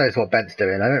 God knows what Bent's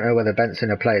doing. I don't know whether Bent's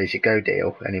in a play as you go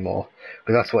deal anymore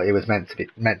because that's what he was meant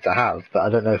to have. But I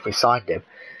don't know if we signed him.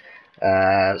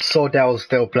 Sordell's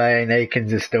still playing.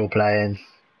 Akins is still playing.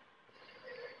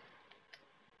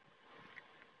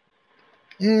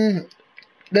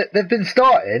 They've been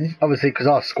starting obviously because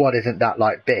our squad isn't that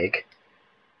like big.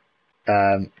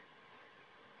 10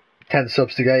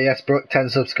 subs to go, yes, Brooke. 10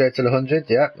 subs to go to the 100,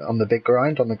 yeah, on the big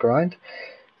grind, on the grind.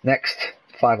 Next,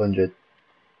 500.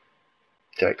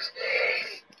 Jokes.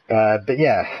 But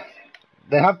yeah,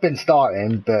 they have been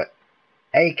starting, but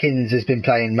Akins has been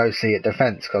playing mostly at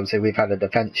defence, because obviously we've had a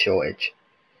defence shortage.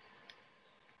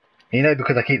 You know,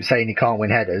 because I keep saying he can't win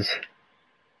headers,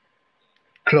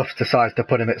 Clough decides to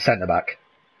put him at centre-back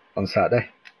on Saturday.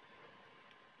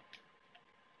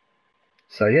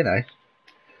 So, you know.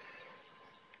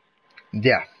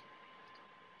 Yeah.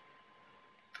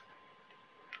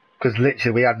 Because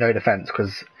literally we had no defence,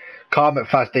 because Carl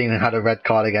McFadden had a red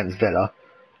card against Villa,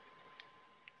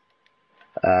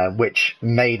 which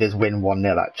made us win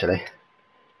 1-0 actually.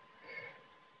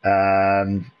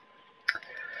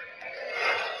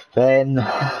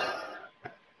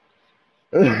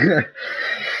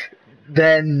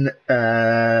 Then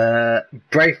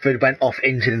Brayford went off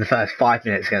injured in the first 5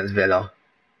 minutes against Villa.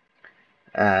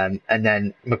 And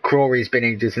then McCrory's been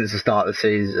injured since the start of the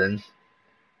season.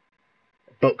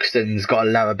 Buxton's got a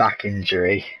lower back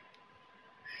injury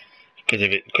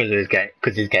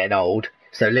because he's getting old.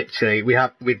 So literally,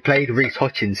 we played Reece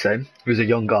Hutchinson, who's a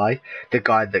young guy, the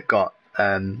guy that got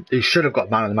who should have got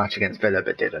man of the match against Villa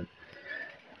but didn't.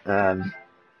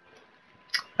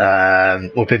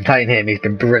 We've been playing him. He's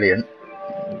been brilliant,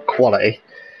 quality.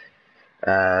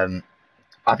 I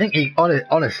think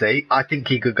honestly, I think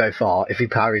he could go far if he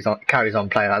carries on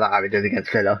playing like that how he did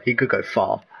against Villa. He could go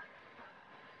far.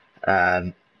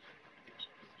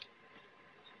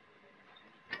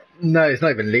 No, it's not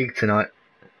even league tonight.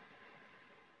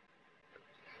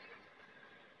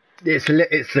 It's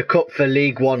the cup for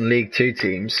League One, League Two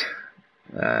teams,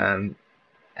 and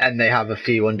they have a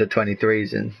few under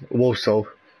 23s in Walsall.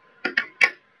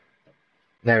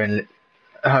 They're in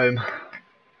home.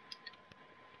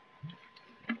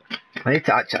 I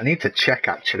need to check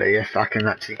actually if I can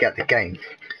actually get the game.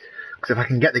 Because if I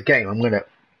can get the game, I'm gonna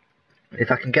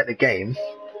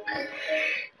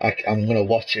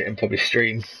watch it and probably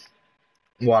stream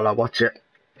while I watch it.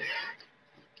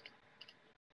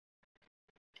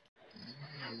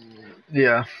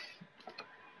 Yeah.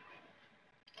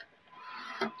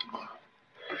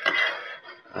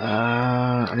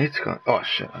 I need to go. Oh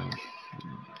shit! I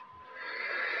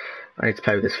need to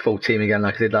play with this full team again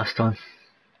like I did last time.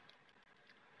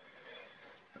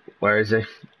 Where is he?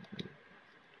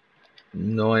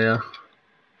 Neuer.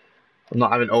 I'm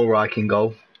not having Ulreich in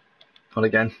goal. Not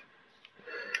again.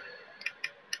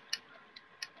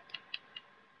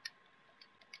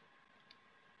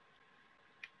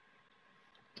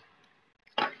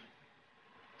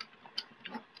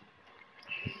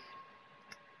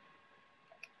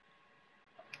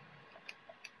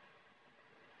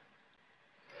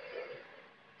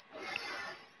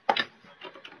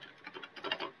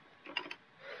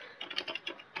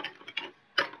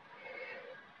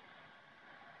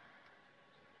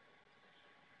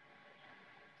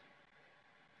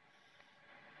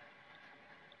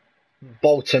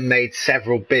 Bolton made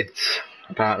several bids,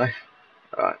 apparently.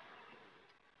 Right.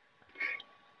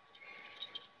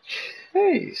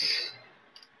 Jeez.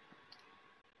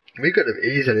 We could have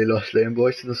easily lost Liam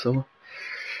Boyce in the summer.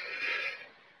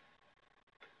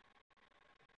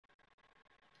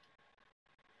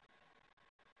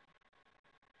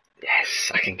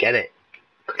 Yes, I can get it.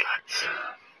 Good lads.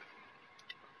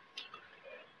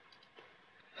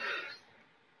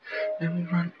 And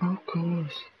we run all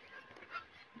course.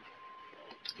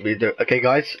 We do. Okay,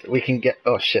 guys, we can get.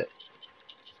 Oh shit.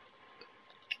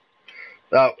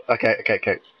 Oh, okay.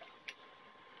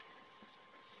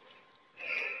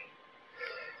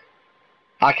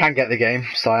 I can get the game,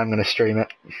 so I'm going to stream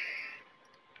it.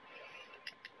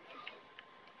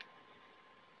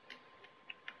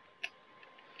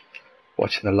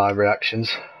 Watching the live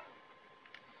reactions.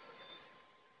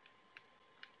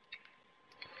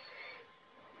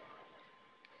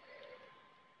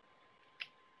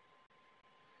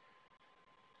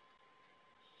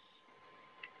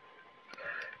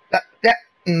 Yeah.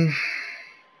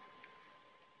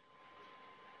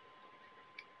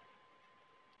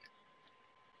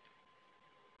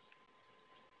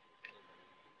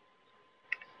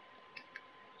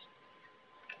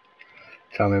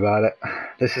 Tell me about it.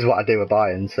 This is what I do with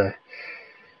buying, so.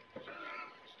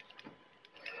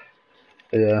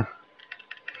 Yeah.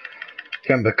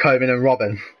 Remember Coleman and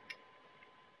Robin?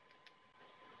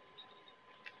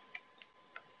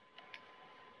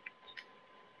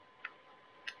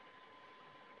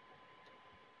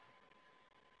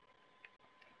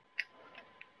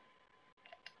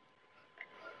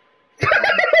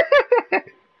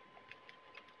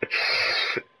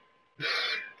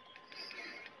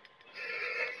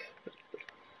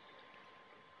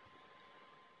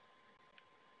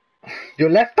 Your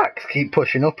left backs keep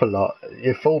pushing up a lot.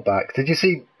 Your full backs. Did you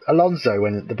see Alonso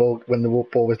when the ball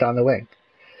was down the wing?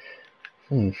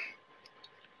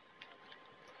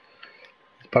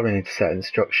 Probably need to set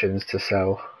instructions to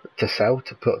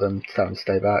put them down,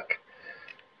 stay back.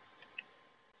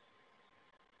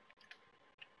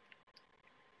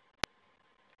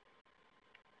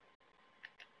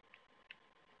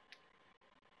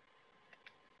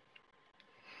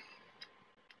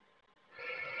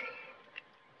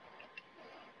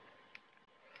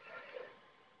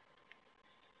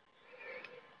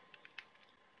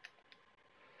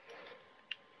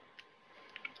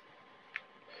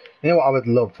 You know what I would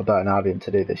love for Burton Albion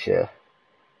to do this year?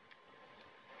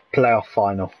 Playoff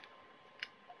final.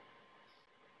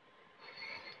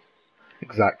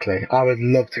 Exactly. I would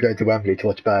love to go to Wembley to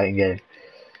watch a Burton game.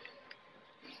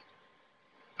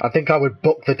 I think I would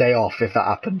book the day off if that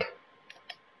happened.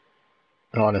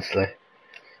 Honestly.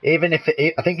 I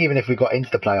think even if we got into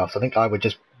the playoffs, I think I would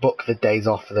just book the days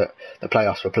off that the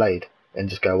playoffs were played and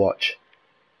just go watch.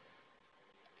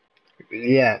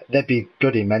 Yeah, they'd be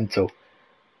bloody mental.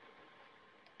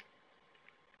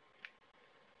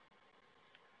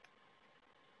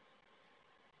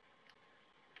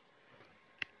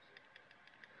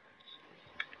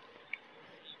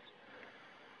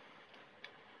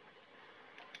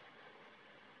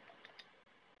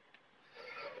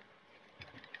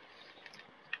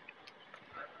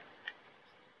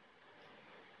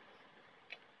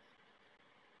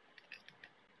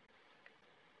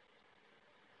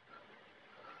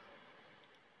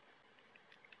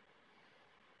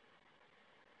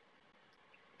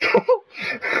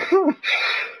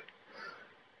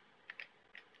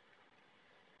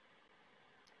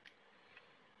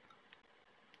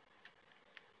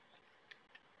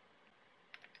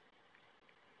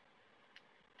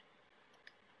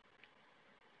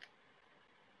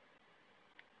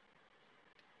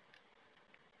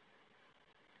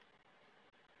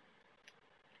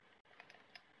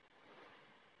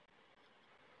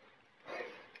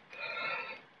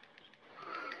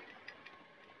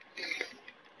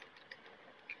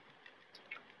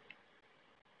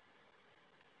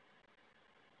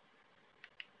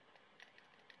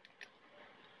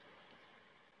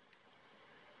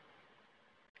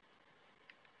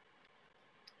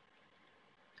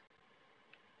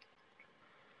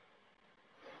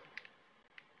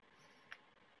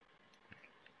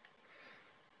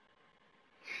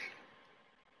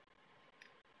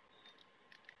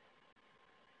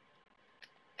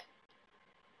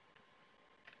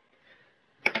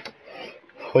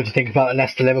 What do you think about the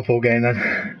Leicester Liverpool game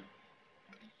then?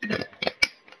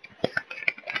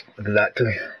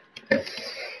 Exactly.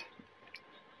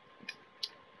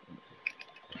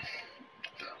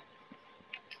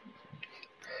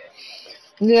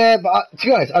 Yeah, but to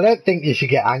be honest, I don't think you should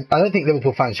get. I don't think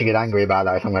Liverpool fans should get angry about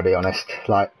that. If I'm going to be honest,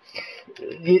 like,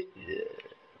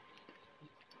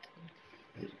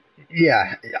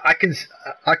 yeah, I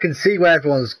can see where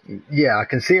everyone's. Yeah, I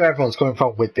can see where everyone's coming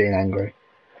from with being angry.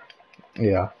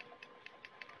 Yeah.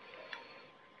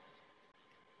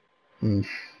 Mm.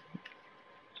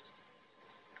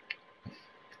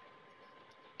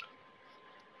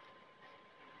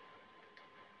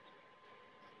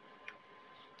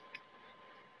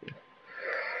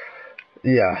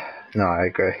 Yeah, no, I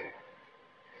agree.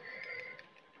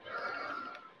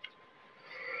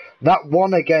 That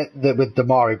one again with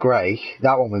Damari Gray,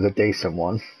 that one was a decent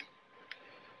one.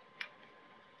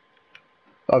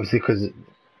 Obviously, because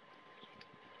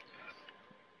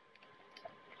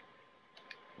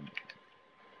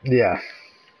yeah,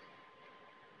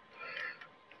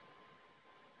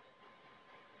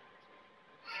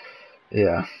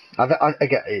 yeah. I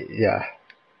get it. Yeah,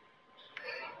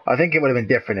 I think it would have been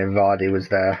different if Vardy was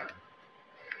there.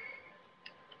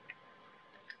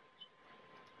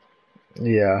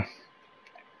 Yeah.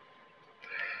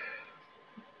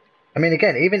 I mean,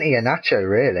 again, even Iheanacho,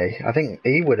 really, I think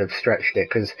he would have stretched it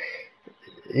because,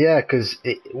 yeah, because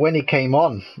when he came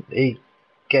on, he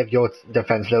gave your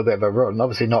defence a little bit of a run.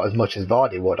 Obviously, not as much as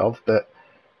Vardy would have, but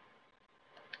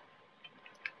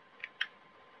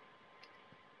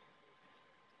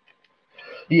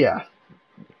yeah,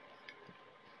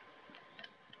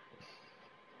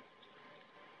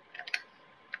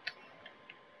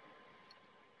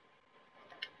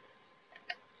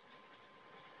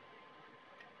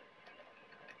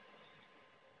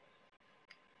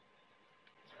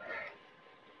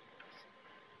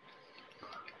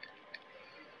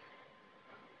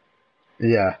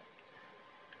 yeah.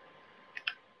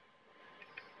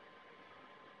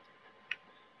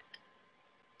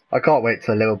 I can't wait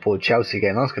till Liverpool Chelsea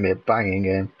game. That's going to be a banging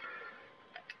game.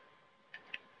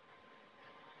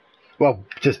 Well,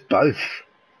 just both.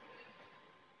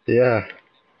 Yeah,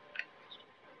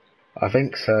 I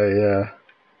think so. Yeah.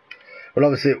 Well,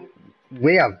 obviously,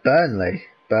 we have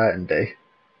Burton do.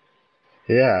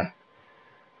 Yeah,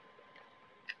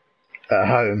 at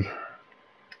home.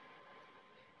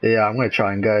 Yeah, I'm going to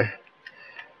try and go.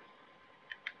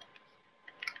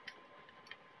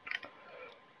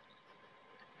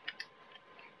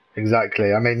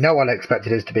 Exactly. I mean, no one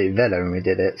expected us to beat Villa when we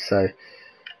did it, so.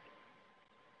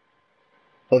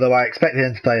 Although I expected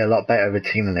them to play a lot better of a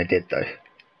team than they did, though.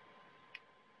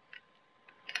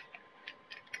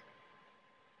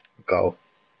 Goal.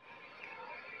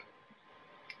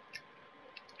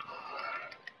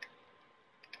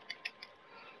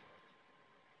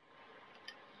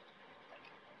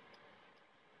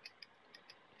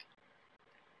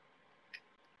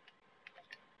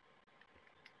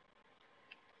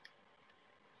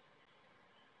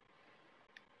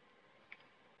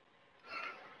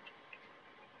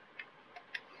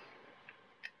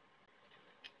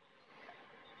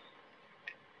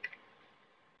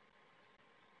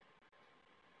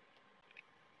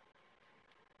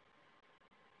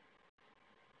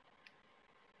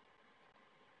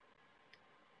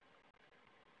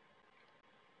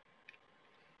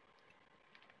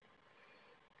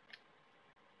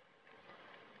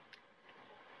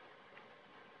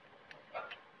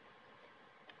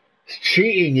 It's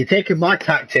cheating. You're taking my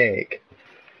tactic.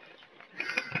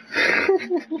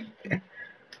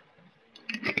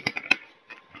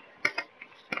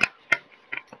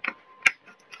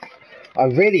 I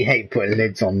really hate putting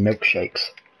lids on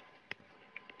milkshakes.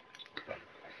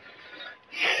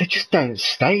 They just don't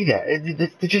stay there.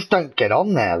 They just don't get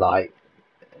on there. Like,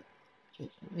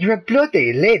 you're a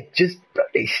bloody lid. Just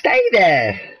bloody stay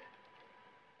there.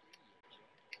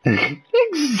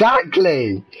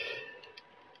 Exactly.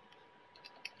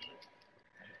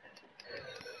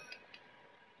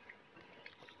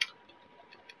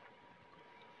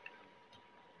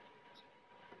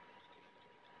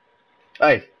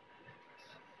 Hey.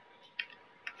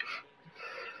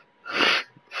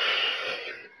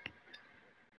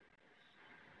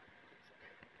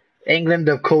 England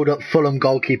have called up Fulham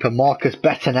goalkeeper Marcus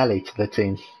Bettinelli to the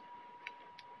team.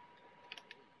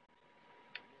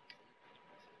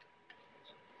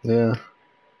 Yeah.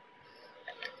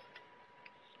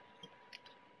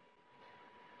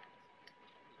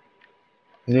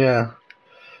 Yeah.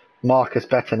 Marcus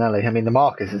Bettinelli. I mean, the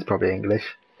Marcus is probably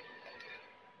English.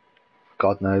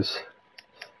 God knows.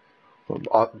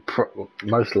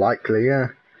 Most likely, yeah.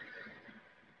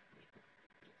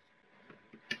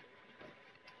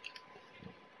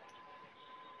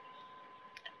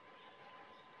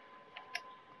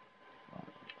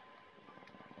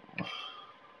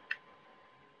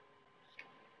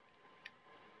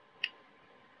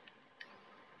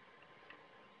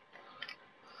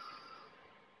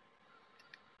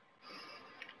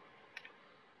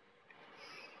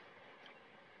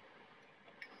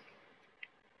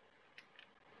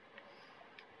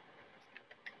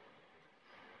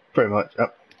 Pretty much. Oh.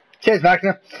 Cheers,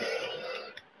 Wagner.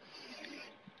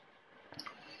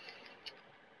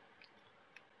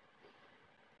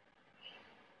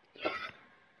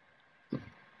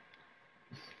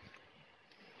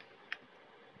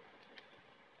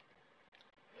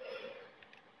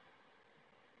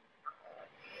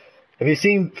 Have you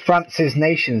seen France's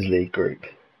Nations League group?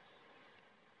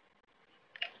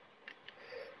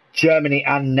 Germany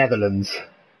and Netherlands.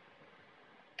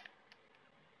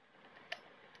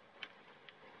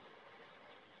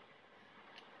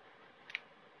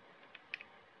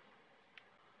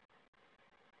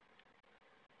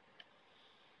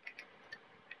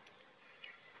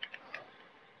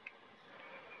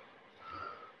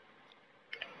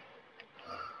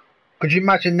 Could you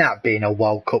imagine that being a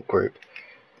World Cup group?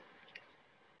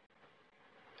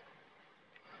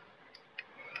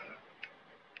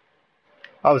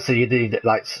 Obviously, you need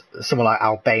like someone like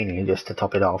Albania just to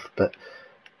top it off, but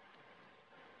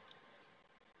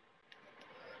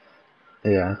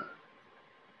yeah.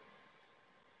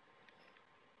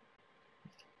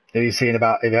 Have you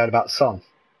heard about Son?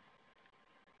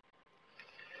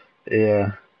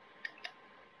 Yeah.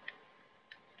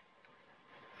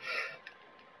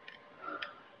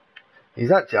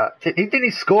 He's actually didn't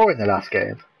he score in the last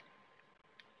game?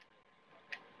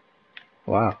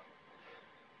 Wow.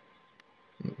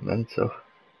 Mental.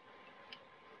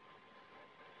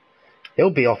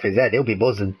 He'll be off his head. He'll be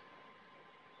buzzing.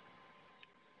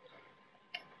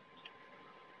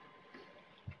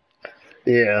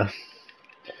 Yeah.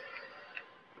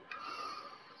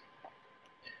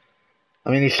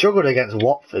 I mean, he struggled against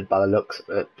Watford by the looks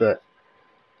of it, but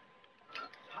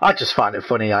I just find it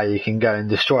funny how you can go and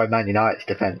destroy Man United's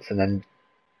defence and then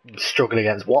struggle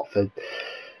against Watford.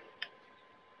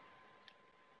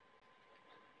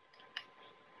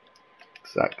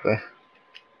 Exactly.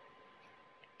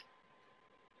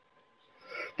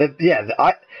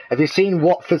 Have you seen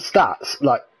Watford stats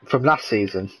like from last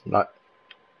season? Like,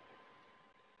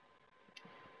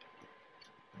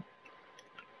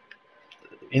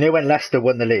 you know when Leicester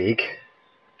won the league?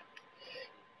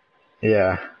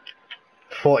 Yeah.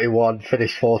 41,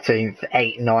 finished 14th,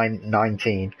 8, 9,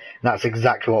 19. And that's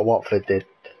exactly what Watford did.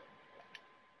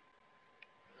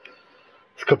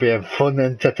 This could be a fun,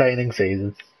 entertaining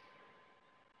season.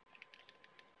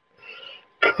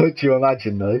 Could you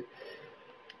imagine, though?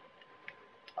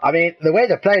 I mean, the way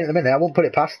they're playing at the minute, I won't put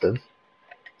it past them.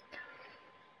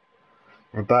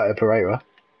 Roberto Pereira.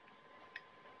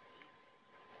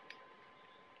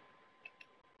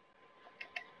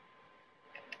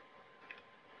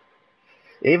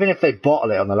 Even if they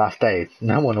bottle it on the last day,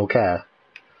 no one will care.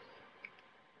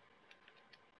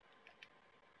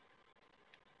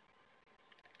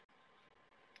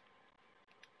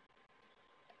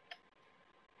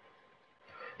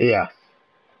 Yeah.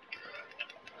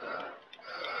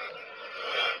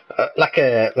 Like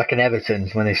an Everton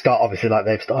when they start, obviously, like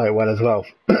they've started well as well.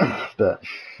 But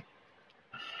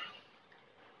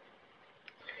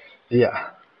yeah,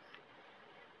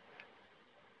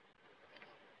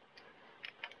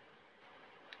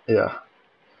 yeah,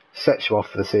 sets you off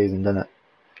for the season, doesn't it?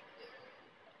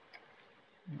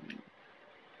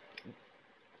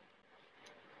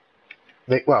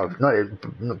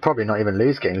 Probably not even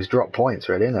lose games, drop points,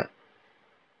 really, isn't it?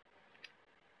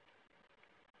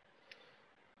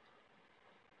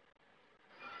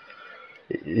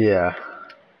 Yeah,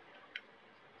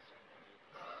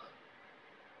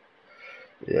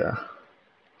 yeah.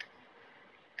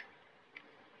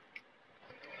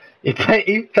 He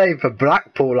played for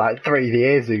Blackpool like 3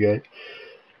 years ago.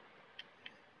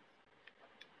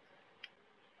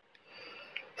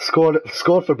 Scored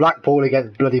for Blackpool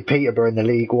against bloody Peterborough in the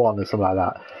League One or something like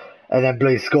that, and then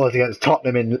bloody scores against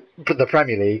Tottenham in the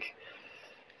Premier League.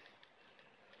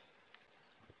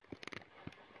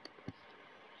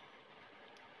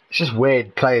 It's just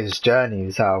weird players'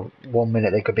 journeys. How 1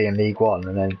 minute they could be in League One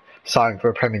and then sign for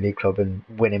a Premier League club and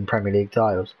winning Premier League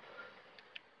titles.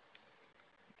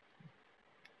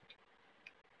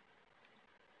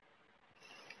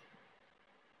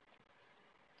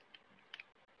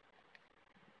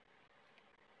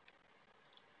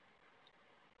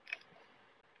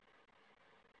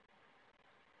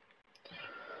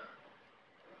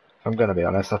 If I'm going to be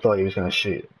honest, I thought he was going to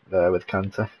shoot there with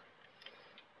Kante.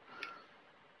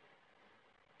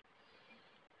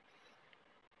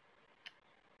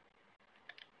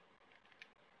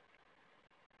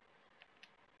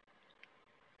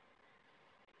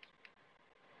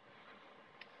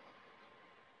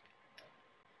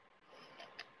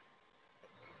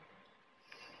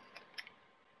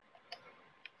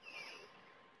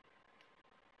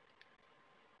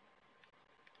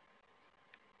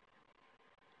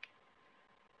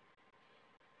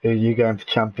 Who are you going for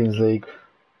Champions League?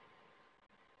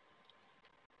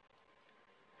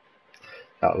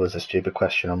 That was a stupid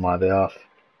question on my behalf.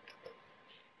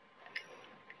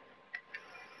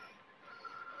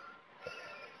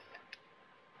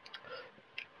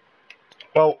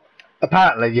 Well,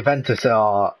 apparently Juventus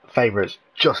are favourites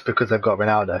just because they've got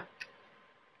Ronaldo.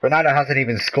 Ronaldo hasn't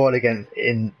even scored again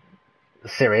in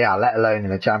Serie A, let alone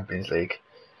in the Champions League.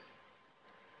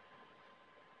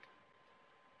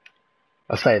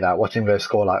 I say that, watch him go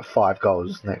score like 5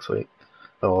 goals next week.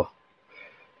 Or,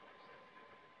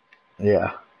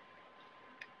 yeah.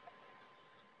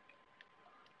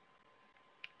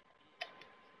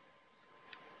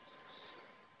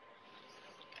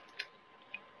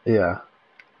 Yeah.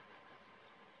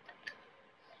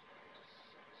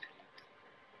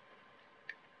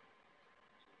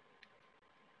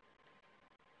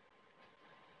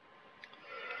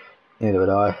 Neither would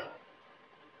I.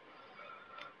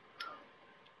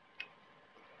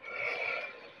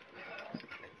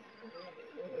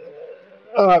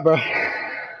 Alright, bro.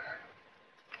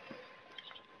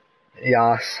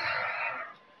 Yes.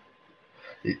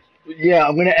 Yeah,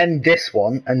 I'm going to end this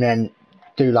one and then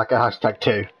do like a hashtag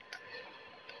 2.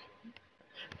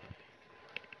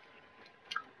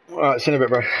 Alright, see you in a bit,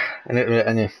 bro.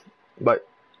 And yeah. Bye.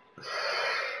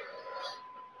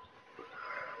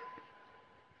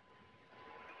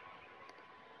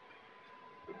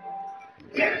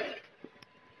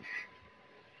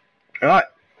 Alright.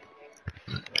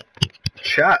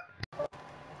 Chat.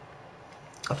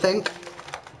 I think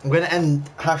I'm going to end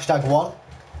hashtag 1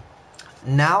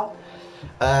 now.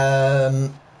 I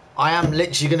am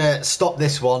literally going to stop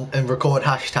this one and record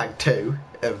hashtag 2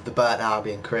 of the Burton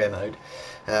Albion career mode,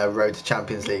 Road to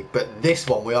Champions League. But this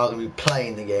one we are going to be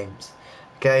playing the games.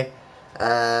 Okay.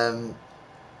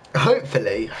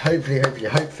 Hopefully,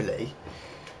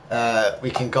 we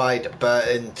can guide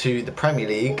Burton to the Premier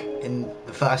League in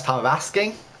the first time of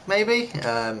asking, maybe.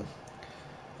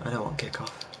 I don't want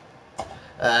kick-off.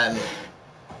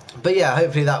 But yeah,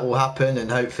 hopefully that will happen,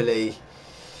 and hopefully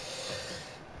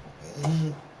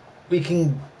we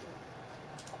can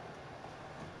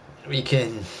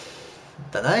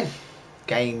don't know,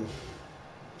 gain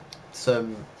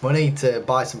some money to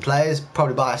buy some players,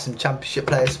 probably buy some Championship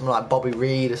players, something like Bobby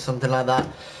Reed or something like that,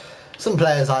 some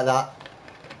players like that,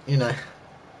 you know.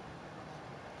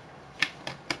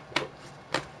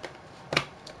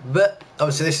 But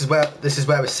obviously this is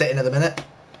where we're sitting at the minute.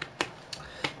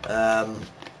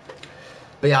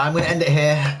 But yeah, I'm going to end it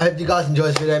here. I hope you guys enjoyed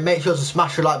this video. Make sure to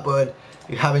smash the like button if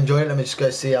you have enjoyed it. Let me just go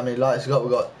see how many likes we got.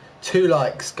 We've got 2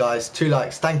 likes, guys. 2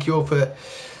 likes. Thank you all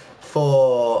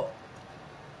for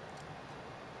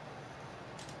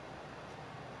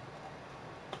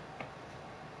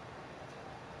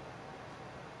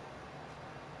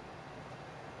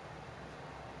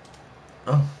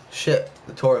oh shit,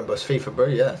 the touring bus FIFA, bro.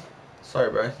 Yeah, sorry,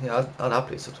 bro. Yeah, I'd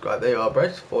happily subscribe. There you are, bro.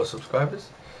 4 subscribers.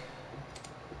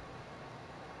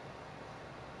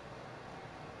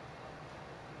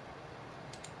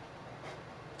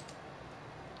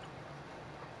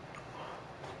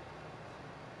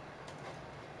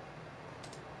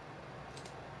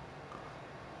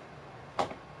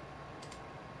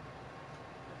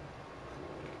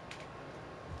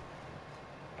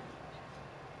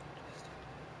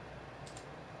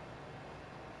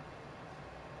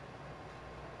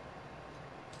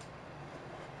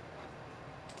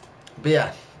 But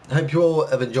yeah, I hope you all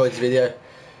have enjoyed this video.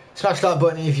 Smash the like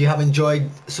button if you have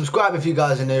enjoyed. Subscribe if you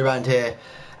guys are new around here.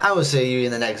 And we'll see you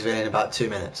in the next video in about 2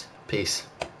 minutes. Peace.